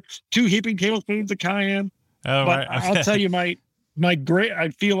powder, 2 heaping tablespoons of cayenne. Oh, but right. Okay. I'll tell you, I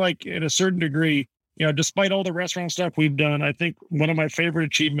feel like in a certain degree, despite all the restaurant stuff we've done, I think one of my favorite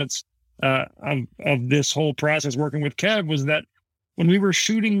achievements of this whole process working with Kev was that when we were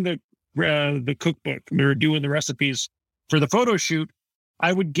shooting the cookbook, we were doing the recipes for the photo shoot,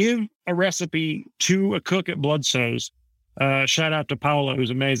 I would give a recipe to a cook at Bloodsoes. Shout out to Paula, who's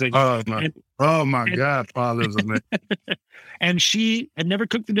amazing. Oh my God, Paula's amazing. And she had never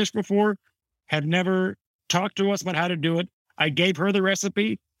cooked the dish before, had never talked to us about how to do it. I gave her the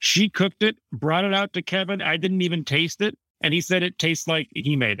recipe. She cooked it, brought it out to Kevin. I didn't even taste it. And he said it tastes like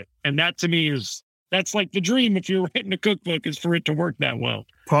he made it. And that to me that's like the dream if you're writing a cookbook, is for it to work that well.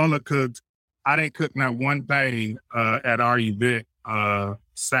 Paula cooked. I didn't cook not one thing at our event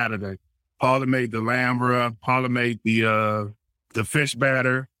Saturday. Paula made the lamb rub. Paula made the fish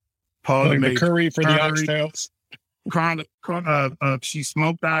batter. Paula made the curry for the oxtails. She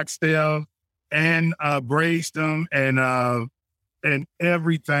smoked oxtail and braised them, and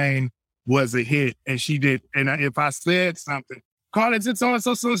everything was a hit. And she did. And if I said something, Carl, it's so and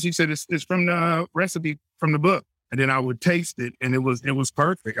so. She said it's from the recipe from the book, and then I would taste it, and it was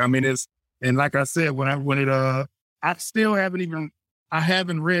perfect. I mean, and like I said, I still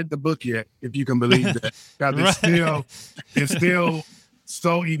haven't read the book yet, if you can believe that. Because it's still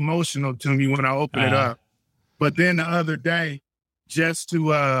so emotional to me when I open it up. But then the other day, just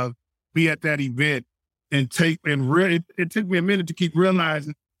to be at that event and it took me a minute to keep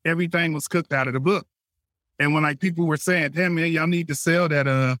realizing everything was cooked out of the book. And when people were saying, damn man, y'all need to sell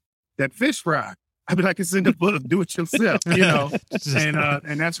that fish fry, I'd be like, it's in the book, do it yourself,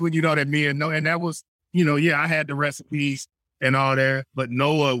 and that's when that me and Noah, and that was, I had the recipes and all that, but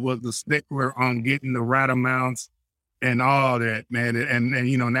Noah was the stickler on getting the right amounts and all that, man. And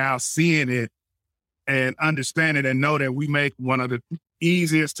now seeing it and understand it and know that we make one of the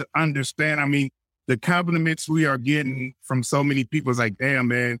easiest to understand. I mean, the compliments we are getting from so many people is like, damn,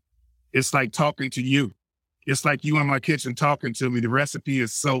 man, it's like talking to you. It's like you in my kitchen talking to me. The recipe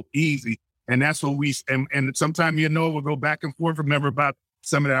is so easy. And that's what and sometimes, we'll go back and forth. Remember about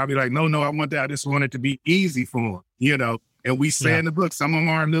some of that. I'll be like, no, I want that. I just want it to be easy for them, And we say in the book, some of them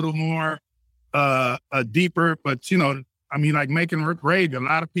are a little more deeper, but, like making gravy. A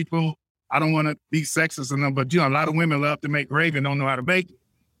lot of people, I don't want to be sexist in them, but, a lot of women love to make gravy and don't know how to make it.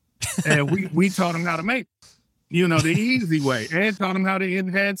 And we taught them how to make it, the easy way, and taught them how to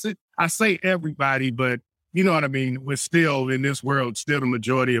enhance it. I say everybody, but you know what I mean? We're still in this world, still the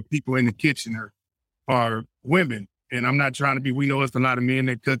majority of people in the kitchen are women. And I'm not trying to be, we know it's a lot of men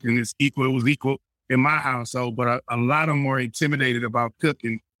that cook and it's equal. It was equal in my household, but a lot of them are intimidated about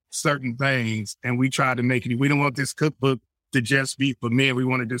cooking certain things. And we try to make it, we don't want this cookbook to just be for men. We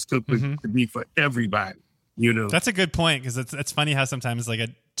wanted this cookbook to be for everybody. That's a good point, because it's funny how sometimes like a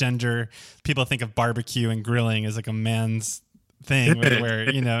gender, people think of barbecue and grilling as like a man's thing where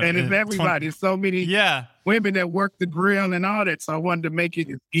and it's everybody. There's so many women that work the grill and all that. So I wanted to make it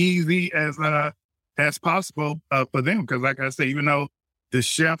as easy as possible for them. Because like I say, even though the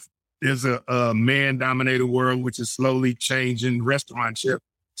chef is a man-dominated world, which is slowly changing, restaurant chef,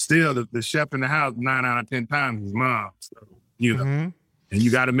 still the chef in the house 9 out of 10 times is mom. So, and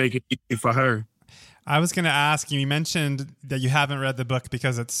you got to make it easy for her. I was going to ask you mentioned that you haven't read the book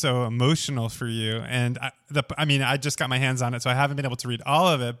because it's so emotional for you. And I just got my hands on it, so I haven't been able to read all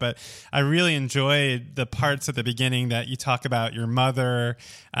of it, but I really enjoyed the parts at the beginning that you talk about your mother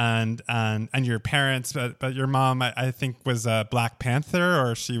and your parents, but your mom, I think, was a Black Panther,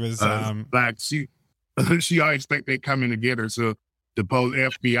 or she was Black. She always think they coming to get her. So the post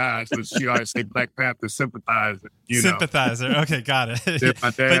FBI, so she always say Black Panther sympathizer. Sympathizer. Okay, got it. My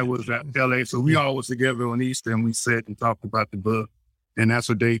dad was at LA, so we all was together on Easter, and we sat and talked about the book, and that's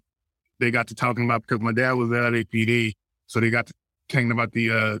what they got to talking about, because my dad was at LAPD, so they got to talking about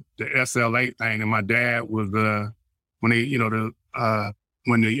the SLA thing, and my dad was when they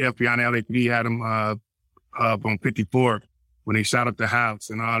when the FBI and LAPD had him up on 54 when they shot up the house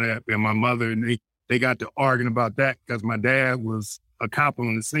and all that, and my mother and they got to arguing about that because my dad was a cop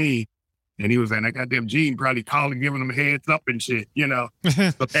on the scene, and he was like, that goddamn Gene probably calling, giving them heads up and shit,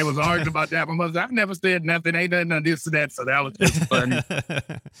 But they was arguing about that. My mother said, I've never said nothing, ain't nothing on this or that. So that was just funny.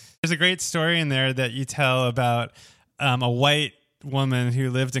 There's a great story in there that you tell about a white woman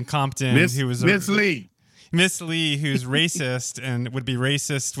who lived in Compton, who was Miss Lee. Miss Lee, who's racist and would be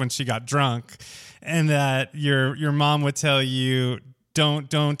racist when she got drunk, and that your mom would tell you,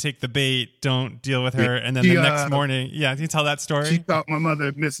 don't take the bait, don't deal with her. And then the next morning, can you tell that story? She thought my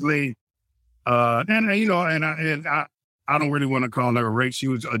mother, Miss Lee, and I don't really want to call her a race. She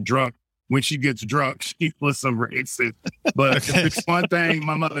was a drunk. When she gets drunk, she was some racist. But it's one thing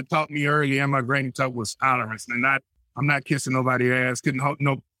my mother taught me early, and my granny taught, was tolerance. And I'm not kissing nobody's ass. Couldn't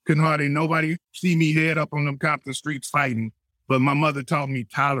hardly nobody see me head up on them Compton streets fighting. But my mother taught me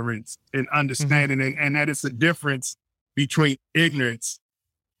tolerance and understanding, and that it's a difference between ignorance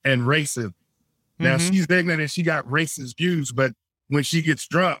and racism. Now she's ignorant and she got racist views, but when she gets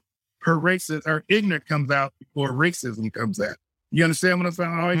drunk, her ignorance comes out before racism comes out. You understand what I'm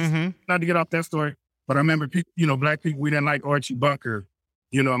saying? I always not to get off that story, but I remember people, Black people, we didn't like Archie Bunker.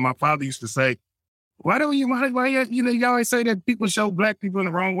 And my father used to say, why you always say that people show Black people in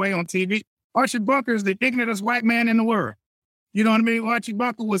the wrong way on TV? Archie Bunker is the ignorantest white man in the world. You know what I mean? Archie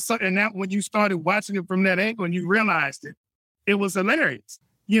Bunker was something that when you started watching it from that angle and you realized it was hilarious.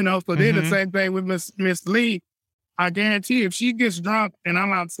 So then the same thing with Miss Lee. I guarantee if she gets drunk and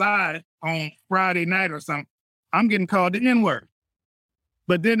I'm outside on Friday night or something, I'm getting called the N-word.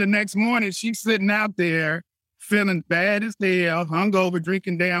 But then the next morning, she's sitting out there feeling bad as hell, hungover,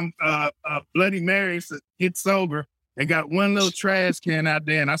 drinking damn Bloody Marys to get sober, and got one little trash can out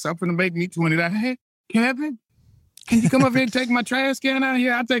there. And I said, I'm going to make me $20. Hey, Kevin, can you come up here and take my trash can out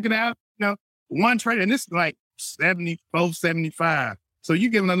here? I'll take it out. One trash, and this is like $74, $75. So you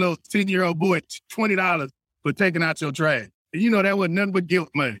giving a little 10-year-old boy $20 for taking out your trash. And that wasn't nothing but guilt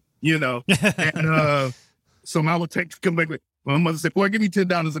money, And so I would come back with, my mother said, boy, give me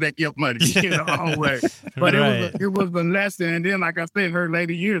 $10 of that guilt money, always. But it was a lesson. And then, like I said, her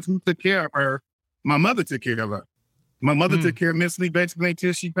later years, who took care of her? My mother took care of her. My mother took care of Miss Lee basically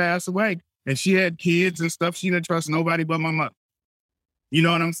until she passed away. And she had kids and stuff. She didn't trust nobody but my mother. You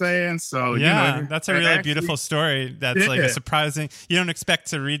know what I'm saying? So that's a really beautiful story. That's like a surprising. You don't expect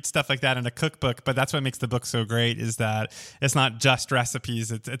to read stuff like that in a cookbook, but that's what makes the book so great. Is that it's not just recipes;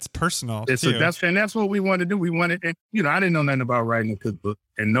 it's personal too. That's what we wanted to do. We wanted, I didn't know nothing about writing a cookbook,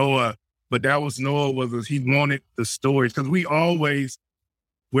 and no But that was Noah, he wanted the stories. Because we always,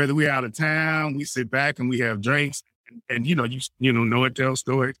 whether we're out of town, we sit back and we have drinks. And Noah tells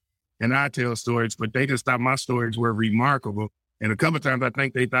stories and I tell stories, but they just thought my stories were remarkable. And a couple of times I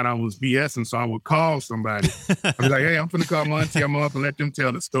think they thought I was BSing, so I would call somebody. I'd be like, hey, I'm going to call my auntie, I'm up and let them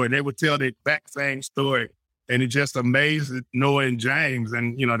tell the story. They would tell the exact same story. And it just amazed Noah and James.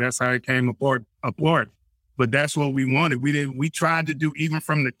 And, that's how it came apart. But that's what we wanted. We tried to do, even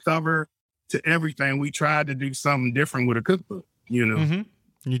from the cover to everything, we tried to do something different with a cookbook, Mm-hmm.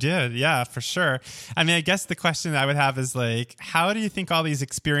 You did. Yeah, for sure. I mean, I guess the question I would have is like, how do you think all these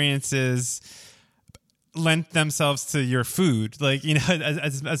experiences lent themselves to your food? Like,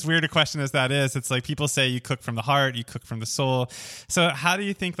 as weird a question as that is, it's like people say you cook from the heart, you cook from the soul. So how do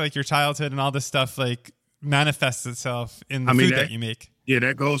you think like your childhood and all this stuff like manifests itself in the food that you make? Yeah,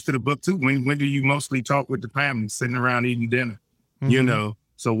 that goes to the book too. When do you mostly talk with the family, sitting around eating dinner? Mm-hmm.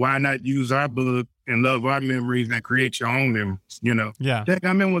 So why not use our book and love our memories and create your own memories, Yeah. Jack, I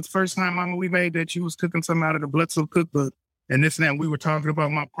remember the first time, Mama, we made that you was cooking something out of the Blitzel cookbook and this and that. We were talking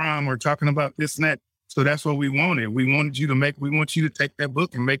about my prom or talking about this and that. So that's what we wanted. We want you to take that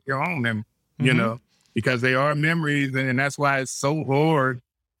book and make your own memory, because they are memories. And that's why it's so hard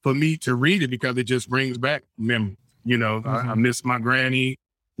for me to read it, because it just brings back memories. I miss my granny,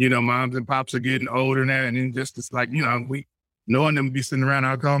 moms and pops are getting older now. And then it's like, knowing them be sitting around,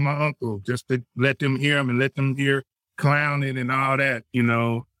 I'll call my uncle just to let them hear him and let them hear clowning and all that,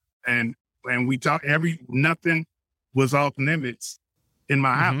 and we talk nothing was off limits in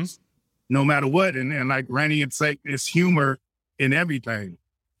my house, no matter what. And like Granny would say, it's humor in everything.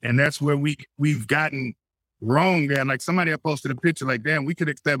 And that's where we've gotten wrong there. Like somebody had posted a picture like, damn, we could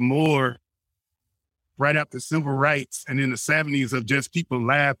accept more right after civil rights and in the 70s of just people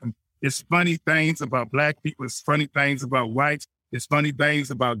laughing. It's funny things about Black people. It's funny things about whites. It's funny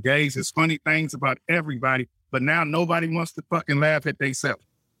things about gays. It's funny things about everybody. But now nobody wants to fucking laugh at themselves.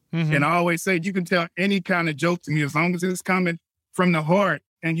 Mm-hmm. And I always say, you can tell any kind of joke to me as long as it's coming from the heart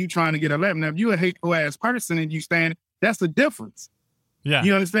and you trying to get a laugh. Now, if you're a hateful ass person and you stand, that's the difference. Yeah.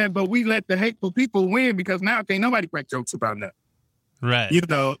 You understand? But we let the hateful people win because now can't nobody crack jokes about that. Right.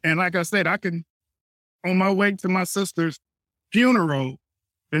 And like I said, I can, on my way to my sister's funeral,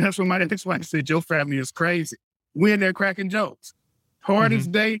 and that's what my ex-wife said, your family is crazy. We're in there cracking jokes.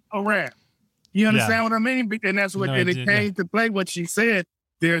 Hardest day around. You understand what I mean? And that's what it came to play what she said.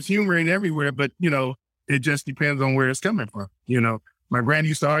 There's humor in everywhere, but, it just depends on where it's coming from. My granny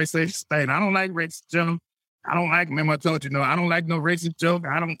used to always say, I don't like racist jokes. I don't like, remember I told you, I don't like no racist joke.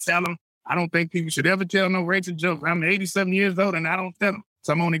 I don't tell them. I don't think people should ever tell no racist jokes. I'm 87 years old and I don't tell them.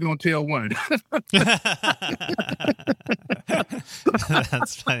 So I'm only going to tell one.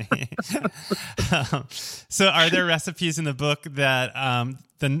 That's funny. So are there recipes in the book that,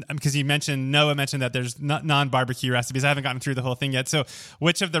 because Noah mentioned that there's non-barbecue recipes. I haven't gotten through the whole thing yet. So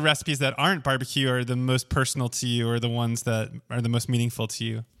which of the recipes that aren't barbecue are the most personal to you, or the ones that are the most meaningful to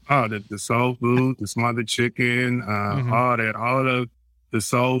you? Oh, the soul food, the smothered chicken, all of the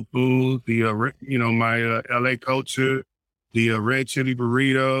soul food, my LA culture, the red chili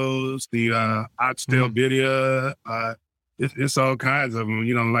burritos, the oxtail birria. It's all kinds of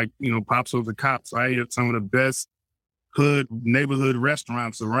them, Pops of the Cops. I ate some of the best neighborhood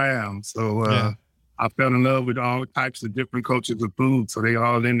restaurants around. So I fell in love with all types of different cultures of food. So they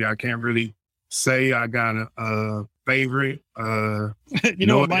all in there. I can't really say I got a favorite. What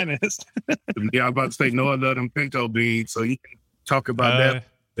mine is. Yeah, I was about to say Noah loved them pinto beans. So you can talk about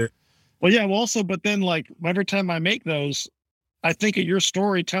that. Well, yeah, but then like every time I make those, I think of your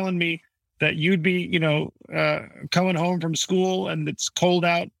story telling me that you'd be, coming home from school and it's cold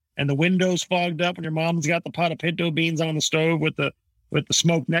out and the window's fogged up and your mom's got the pot of pinto beans on the stove with the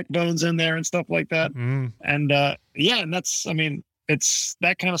smoked neck bones in there and stuff like that. And and that's, it's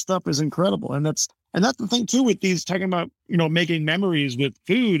that kind of stuff is incredible. And that's the thing too with these talking about, making memories with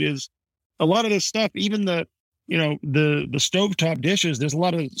food is a lot of this stuff, even the stovetop dishes, there's a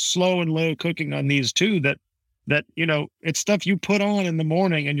lot of slow and low cooking on these too, that it's stuff you put on in the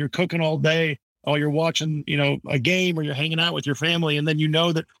morning and you're cooking all day while you're watching, a game or you're hanging out with your family. And then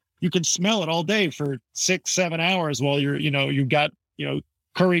that you can smell it all day for 6-7 hours while you've got,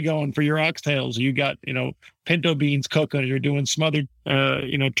 curry going for your oxtails. You got, pinto beans cooking, or you're doing smothered,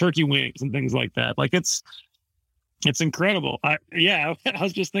 turkey wings and things like that. Like it's incredible. I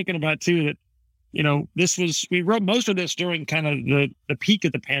was just thinking about too that, we wrote most of this during kind of the peak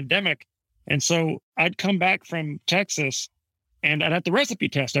of the pandemic. And so I'd come back from Texas and I'd have to recipe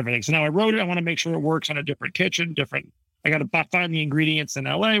test everything. So now I wrote it. I want to make sure it works on a different kitchen, I got to find the ingredients in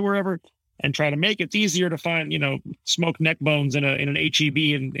LA, wherever. and try to make it. It's easier to find, smoked neck bones in an HEB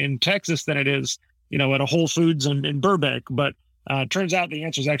in Texas than it is, at a Whole Foods in Burbank. But turns out the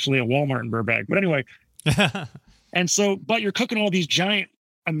answer is actually a Walmart in Burbank. But anyway, but you're cooking all these giant,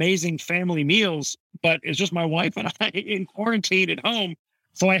 amazing family meals, but it's just my wife and I in quarantine at home.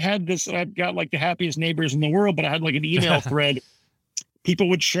 So I've got like the happiest neighbors in the world, but I had like an email thread. People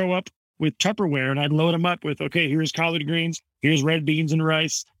would show up with Tupperware and I'd load them up with, okay, here's collard greens, here's red beans and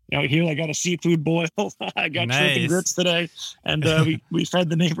rice. Here I got a seafood boil. I got shrimp and grits today. And we fed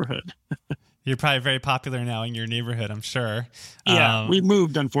the neighborhood. You're probably very popular now in your neighborhood, I'm sure. Yeah, we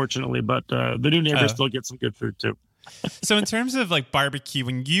moved, unfortunately, but the new neighbors still get some good food too. So in terms of like barbecue,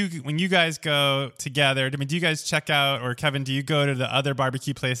 when you guys go together, I mean, do you guys check out, or Kevin, do you go to the other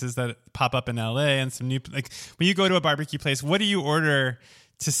barbecue places that pop up in LA and some new, like when you go to a barbecue place, what do you order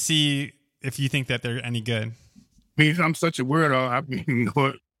to see if you think that they're any good? I'm such a weirdo. I mean,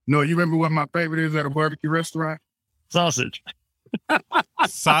 no, you remember what my favorite is at a barbecue restaurant? Sausage.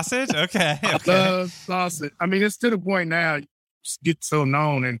 Sausage? Okay. I love sausage. I mean, it's to the point now, you get so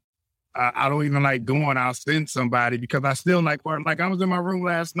known, and I don't even like going. I'll send somebody because I still like I was in my room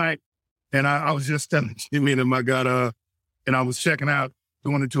last night and I was just telling Jimmy and I got, and I was checking out,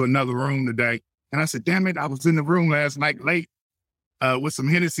 going into another room today. And I said, damn it, I was in the room last night late with some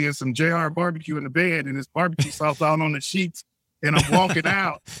Hennessy and some JR barbecue in the bed and this barbecue sauce out on the sheets. And I'm walking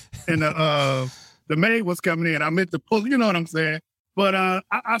out and the maid was coming in. I meant to pull, you know what I'm saying? But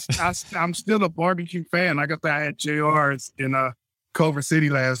I'm still a barbecue fan. Like I said, I had JR's in Culver City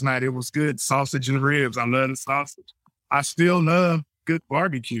last night. It was good. Sausage and ribs. I love the sausage. I still love good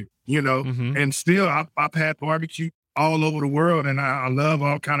barbecue, and still I've had barbecue all over the world and I love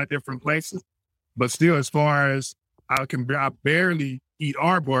all kind of different places. But still, as far as I barely eat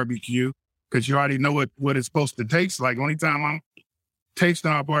our barbecue because you already know what it's supposed to taste like. Only time I'm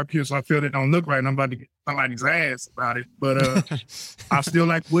tasting our barbecue, so I feel it don't look right, and I'm about to get somebody's ass about it. But I still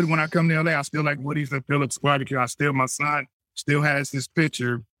like Woody. When I come to LA, I still like Woody's and Phillips barbecue. My son still has this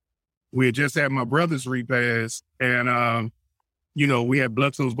picture. We had just had my brother's repast, and we had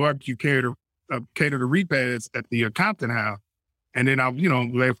Bloodsell's barbecue cater the repast at the Compton House. And then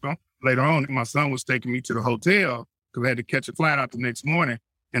later on, my son was taking me to the hotel because I had to catch a flight out the next morning.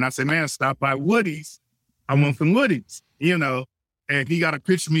 And I said, man, stop by Woody's. I want some Woody's, and he got to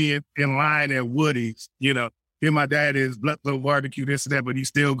pitch me in line at Woody's. Here my dad is Bloodsell barbecue, this and that, but he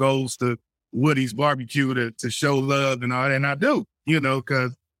still goes to Woody's barbecue to show love and all that. And I do,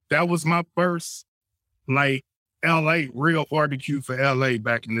 because that was my first, LA, real barbecue for LA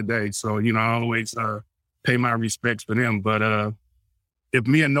back in the day. So, I always pay my respects for them. But if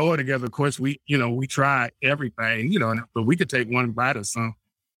me and Noah together, of course, we try everything, but we could take one bite of something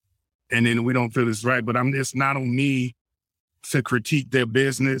and then we don't feel it's right. But it's not on me to critique their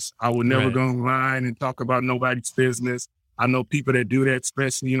business. I would never go online and talk about nobody's business. I know people that do that,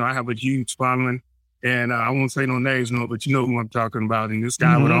 especially, I have a huge following, and I won't say no names, but you know who I'm talking about. And this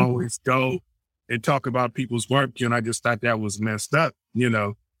guy would always go and talk about people's barbecue, and I just thought that was messed up,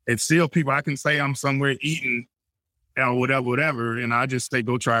 And still people, I can say I'm somewhere eating or whatever, and I just say,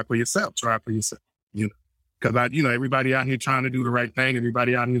 go try it for yourself, Because everybody out here trying to do the right thing,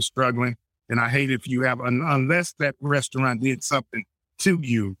 everybody out here struggling. And I hate if you have, unless that restaurant did something to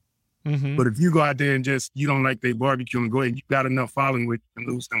you. Mm-hmm. But if you go out there and you don't like their barbecue and go ahead, you got enough following with you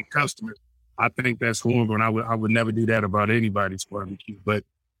and lose them customers. I think that's horrible. And I would never do that about anybody's barbecue. But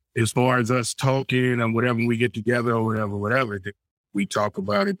as far as us talking and whatever, we get together or whatever, we talk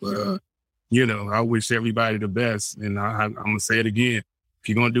about it. But, I wish everybody the best. And I'm going to say it again. If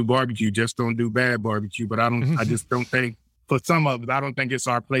you're going to do barbecue, just don't do bad barbecue. But I just don't think, for some of it, I don't think it's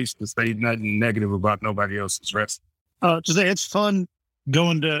our place to say nothing negative about nobody else's restaurant. To say it's fun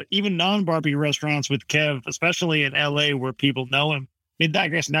going to even non-barbecue restaurants with Kev, especially in LA where people know him. I mean, I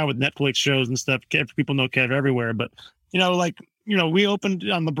guess now with Netflix shows and stuff, people know Kev everywhere. But, we opened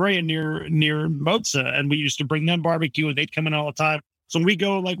on La Brea near Moza, and we used to bring them barbecue and they'd come in all the time. So we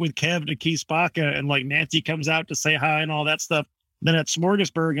go with Kev to Keith Spaca and Nancy comes out to say hi and all that stuff. Then at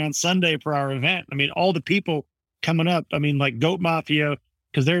Smorgasburg on Sunday for our event, I mean, all the people coming up, I mean, Goat Mafia,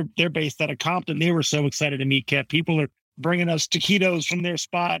 because they're based out of Compton. They were so excited to meet Kev. People are bringing us taquitos from their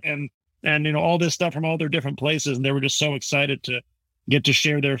spot and all this stuff from all their different places. And they were just so excited to get to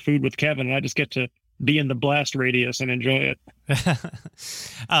share their food with Kevin. And I just get to be in the blast radius and enjoy it.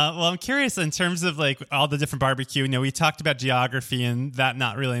 Well, I'm curious in terms of all the different barbecue, we talked about geography and that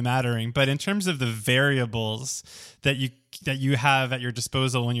not really mattering, but in terms of the variables that you have at your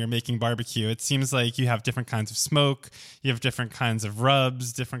disposal when you're making barbecue, it seems like you have different kinds of smoke, you have different kinds of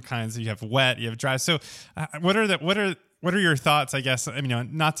rubs, different kinds, you have wet, you have dry. So what are what are your thoughts, I guess,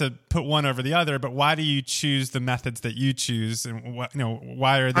 not to put one over the other, but why do you choose the methods that you choose, and what,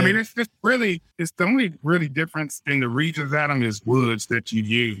 why are they? I mean, it's the only really difference in the regions, Adam, is woods that you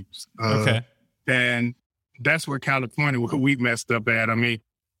use. Okay. And that's where California, where we messed up at. I mean,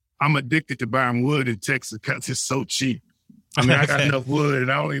 I'm addicted to buying wood in Texas because it's so cheap. I mean, I got enough wood,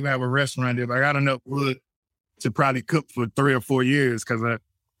 and I don't even have a restaurant there, but I got enough wood to probably cook for 3 or 4 years, because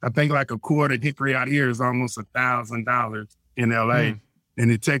I think like a cord of hickory out here is almost $1,000 in LA.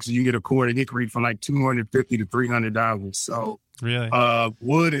 And in Texas, you get a cord of hickory for like $250 to $300. So really,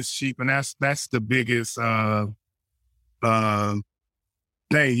 wood is cheap, and that's the biggest thing.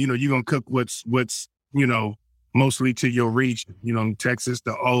 You're gonna cook what's mostly to your region. Texas,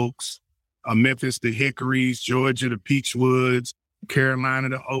 the oaks, Memphis, the hickories, Georgia, the peach woods, Carolina,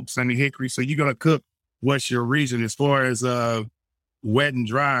 the oaks and the hickory. So you're gonna cook what's your region. As far as wet and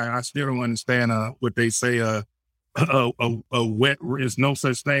dry, I still don't understand what they say. A wet, there's no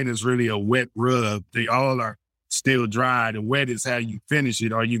such thing as really a wet rub. They all are still dry. The wet is how you finish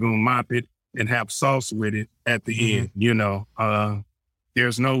it. Are you gonna mop it and have sauce with it at the end?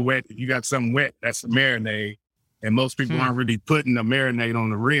 There's no wet. If you got something wet, that's a marinade. And most people aren't really putting a marinade on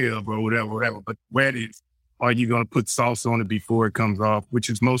the rib or whatever. But wet is, are you gonna put sauce on it before it comes off? Which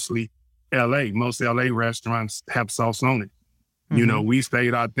is mostly LA. Most LA restaurants have sauce on it. We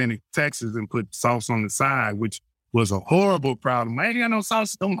stayed authentic Texas and put sauce on the side, which was a horrible problem. I ain't got no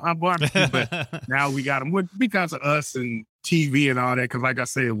sauce on my barbecue, but now we got them because of us and TV and all that. Because like I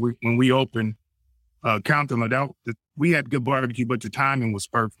said, when we opened Compton, we had good barbecue, but the timing was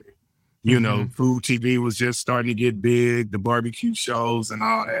perfect. Food TV was just starting to get big, the barbecue shows and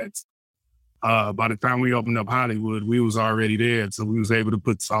all that. By the time we opened up Hollywood, we was already there. So we was able to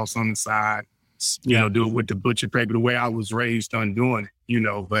put sauce on the side, do it with the butcher paper, the way I was raised on doing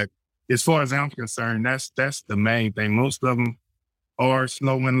it, But as far as I'm concerned, that's the main thing. Most of them are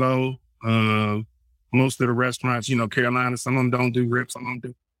slow and low. Most of the restaurants, Carolina, some of them don't do ribs, some of them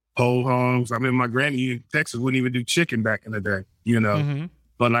do whole hogs. I mean, my granny in Texas wouldn't even do chicken back in the day,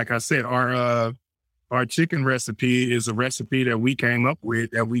 But like I said, our chicken recipe is a recipe that we came up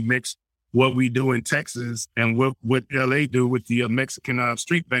with, that we mixed what we do in Texas and what LA do with the Mexican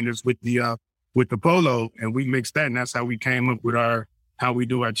street vendors with the polo, and we mixed that, and that's how we came up with how we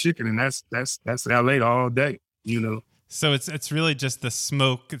do our chicken, and that's LA all day, So it's really just the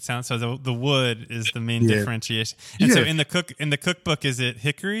smoke. It sounds so the wood is the main differentiation. And so in the cookbook, is it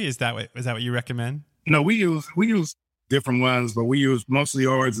hickory? Is that what you recommend? No, we use different ones, but we use mostly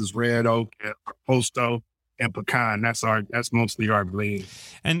ours is red oak, post oak, and pecan. That's mostly our blend.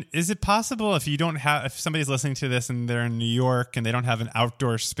 And is it possible if somebody's listening to this and they're in New York and they don't have an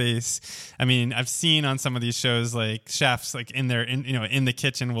outdoor space? I mean, I've seen on some of these shows, like chefs, like in the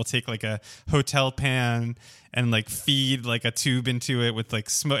kitchen will take like a hotel pan and like feed like a tube into it with like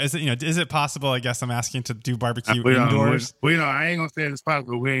smoke. Is it possible? I guess I'm asking, to do barbecue indoors. I ain't gonna say it's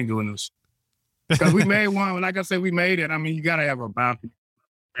possible. We ain't doing this because we made one. Like I said, we made it. I mean, you gotta have a bounty.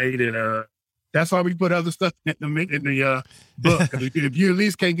 Made it. That's why we put other stuff in the book. If you at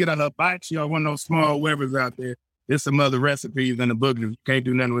least can't get a hibachi or one of those small Webers out there, there's some other recipes in the book. If you can't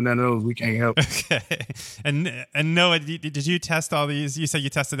do nothing with none of those, we can't help. Okay. And Noah, did you test all these? You said you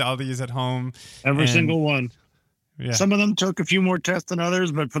tested all these at home. Every single one. Yeah. Some of them took a few more tests than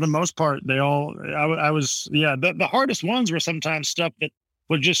others, but for the most part, they all. The hardest ones were sometimes stuff that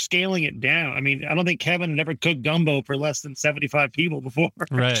was just scaling it down. I mean, I don't think Kevin had ever cooked gumbo for less than 75 people before.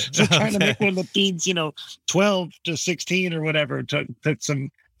 Right. So trying to make one that feeds, 12 to 16 or whatever took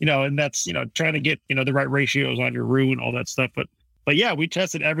some, and that's, trying to get, the right ratios on your roux and all that stuff. But yeah, we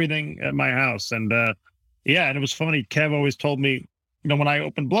tested everything at my house. And and it was funny. Kev always told me, when I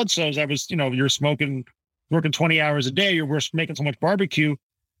opened Bloodsoes, I was, you're working 20 hours a day, you're making so much barbecue.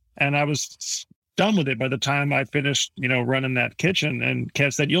 And I was done with it by the time I finished, running that kitchen. And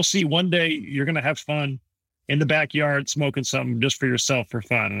Kev said, you'll see one day you're going to have fun in the backyard smoking something just for yourself for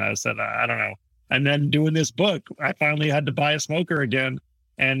fun. And I said, I don't know. And then doing this book, I finally had to buy a smoker again.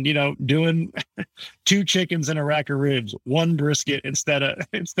 And, doing 2 chickens and a rack of ribs, 1 brisket instead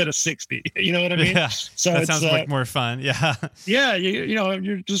of 60. You know what I mean? Yeah. So that sounds like more fun. Yeah. Yeah.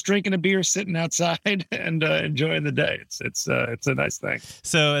 You're just drinking a beer, sitting outside and enjoying the day. It's a nice thing.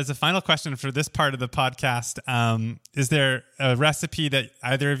 So as a final question for this part of the podcast, is there a recipe that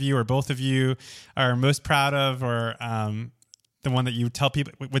either of you or both of you are most proud of, or the one that you would tell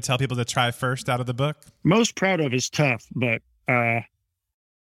people to try first out of the book? Most proud of is tough, but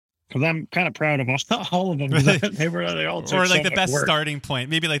because I'm kind of proud of all of them. They all took or like so the best work. starting point,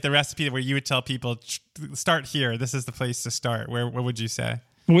 maybe like the recipe where you would tell people, start here. This is the place to start. What would you say?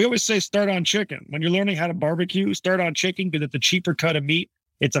 We always say start on chicken. When you're learning how to barbecue, start on chicken because it's a cheaper cut of meat.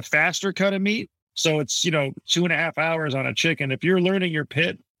 It's a faster cut of meat. So it's, 2.5 hours on a chicken. If you're learning your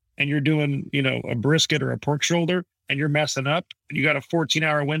pit and you're doing, a brisket or a pork shoulder and you're messing up, and you got a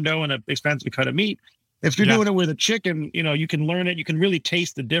 14-hour window and an expensive cut of meat. If you're doing it with a chicken, you can learn it. You can really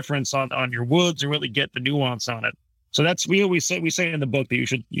taste the difference on your woods and really get the nuance on it. So that's, we say in the book that you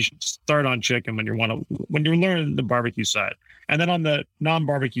should start on chicken when you're learning the barbecue side. And then on the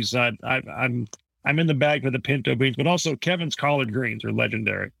non-barbecue side, I'm in the bag for the pinto beans, but also Kevin's collard greens are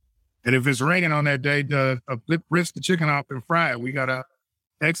legendary. And if it's raining on that day, rinse the chicken off and fry it. We got a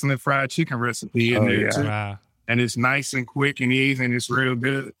excellent fried chicken recipe in there too. Wow. And it's nice and quick and easy, and it's real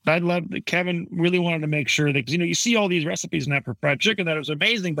good. I love that Kevin really wanted to make sure that, you see all these recipes now for fried chicken that it was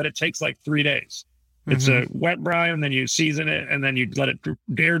amazing, but it takes like 3 days. It's a wet brine, and then you season it, and then you let it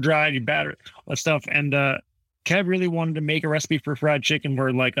air dry, you batter it, all that stuff. And Kev really wanted to make a recipe for fried chicken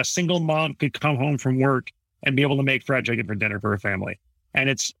where like a single mom could come home from work and be able to make fried chicken for dinner for her family. And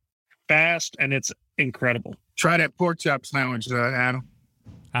it's fast and it's incredible. Try that pork chop sandwich, Adam.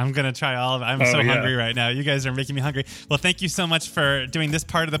 I'm going to try all of it. I'm so hungry right now. You guys are making me hungry. Well, thank you so much for doing this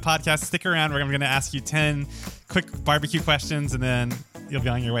part of the podcast. Stick around. I'm going to ask you 10 quick barbecue questions, and then you'll be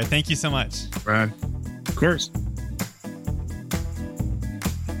on your way. Thank you so much. Right. Of course.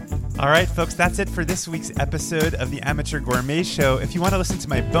 All right, folks, that's it for this week's episode of the Amateur Gourmet Show. If you want to listen to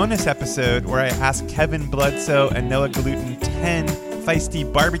my bonus episode where I ask Kevin Bludso and Noah Galutin 10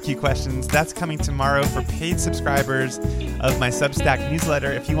 feisty barbecue questions, that's coming tomorrow for paid subscribers of my Substack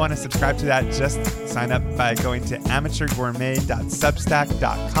newsletter. If you want to subscribe to that, just sign up by going to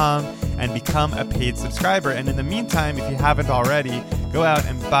amateurgourmet.substack.com and become a paid subscriber. And in the meantime, if you haven't already, go out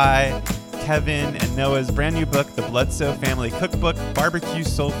and buy Kevin and Noah's brand new book, The Bludso Family Cookbook, Barbecue,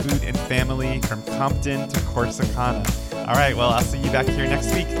 Soul Food, and Family from Compton to Corsicana. All right, well, I'll see you back here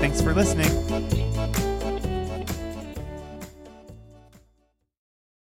next week. Thanks for listening.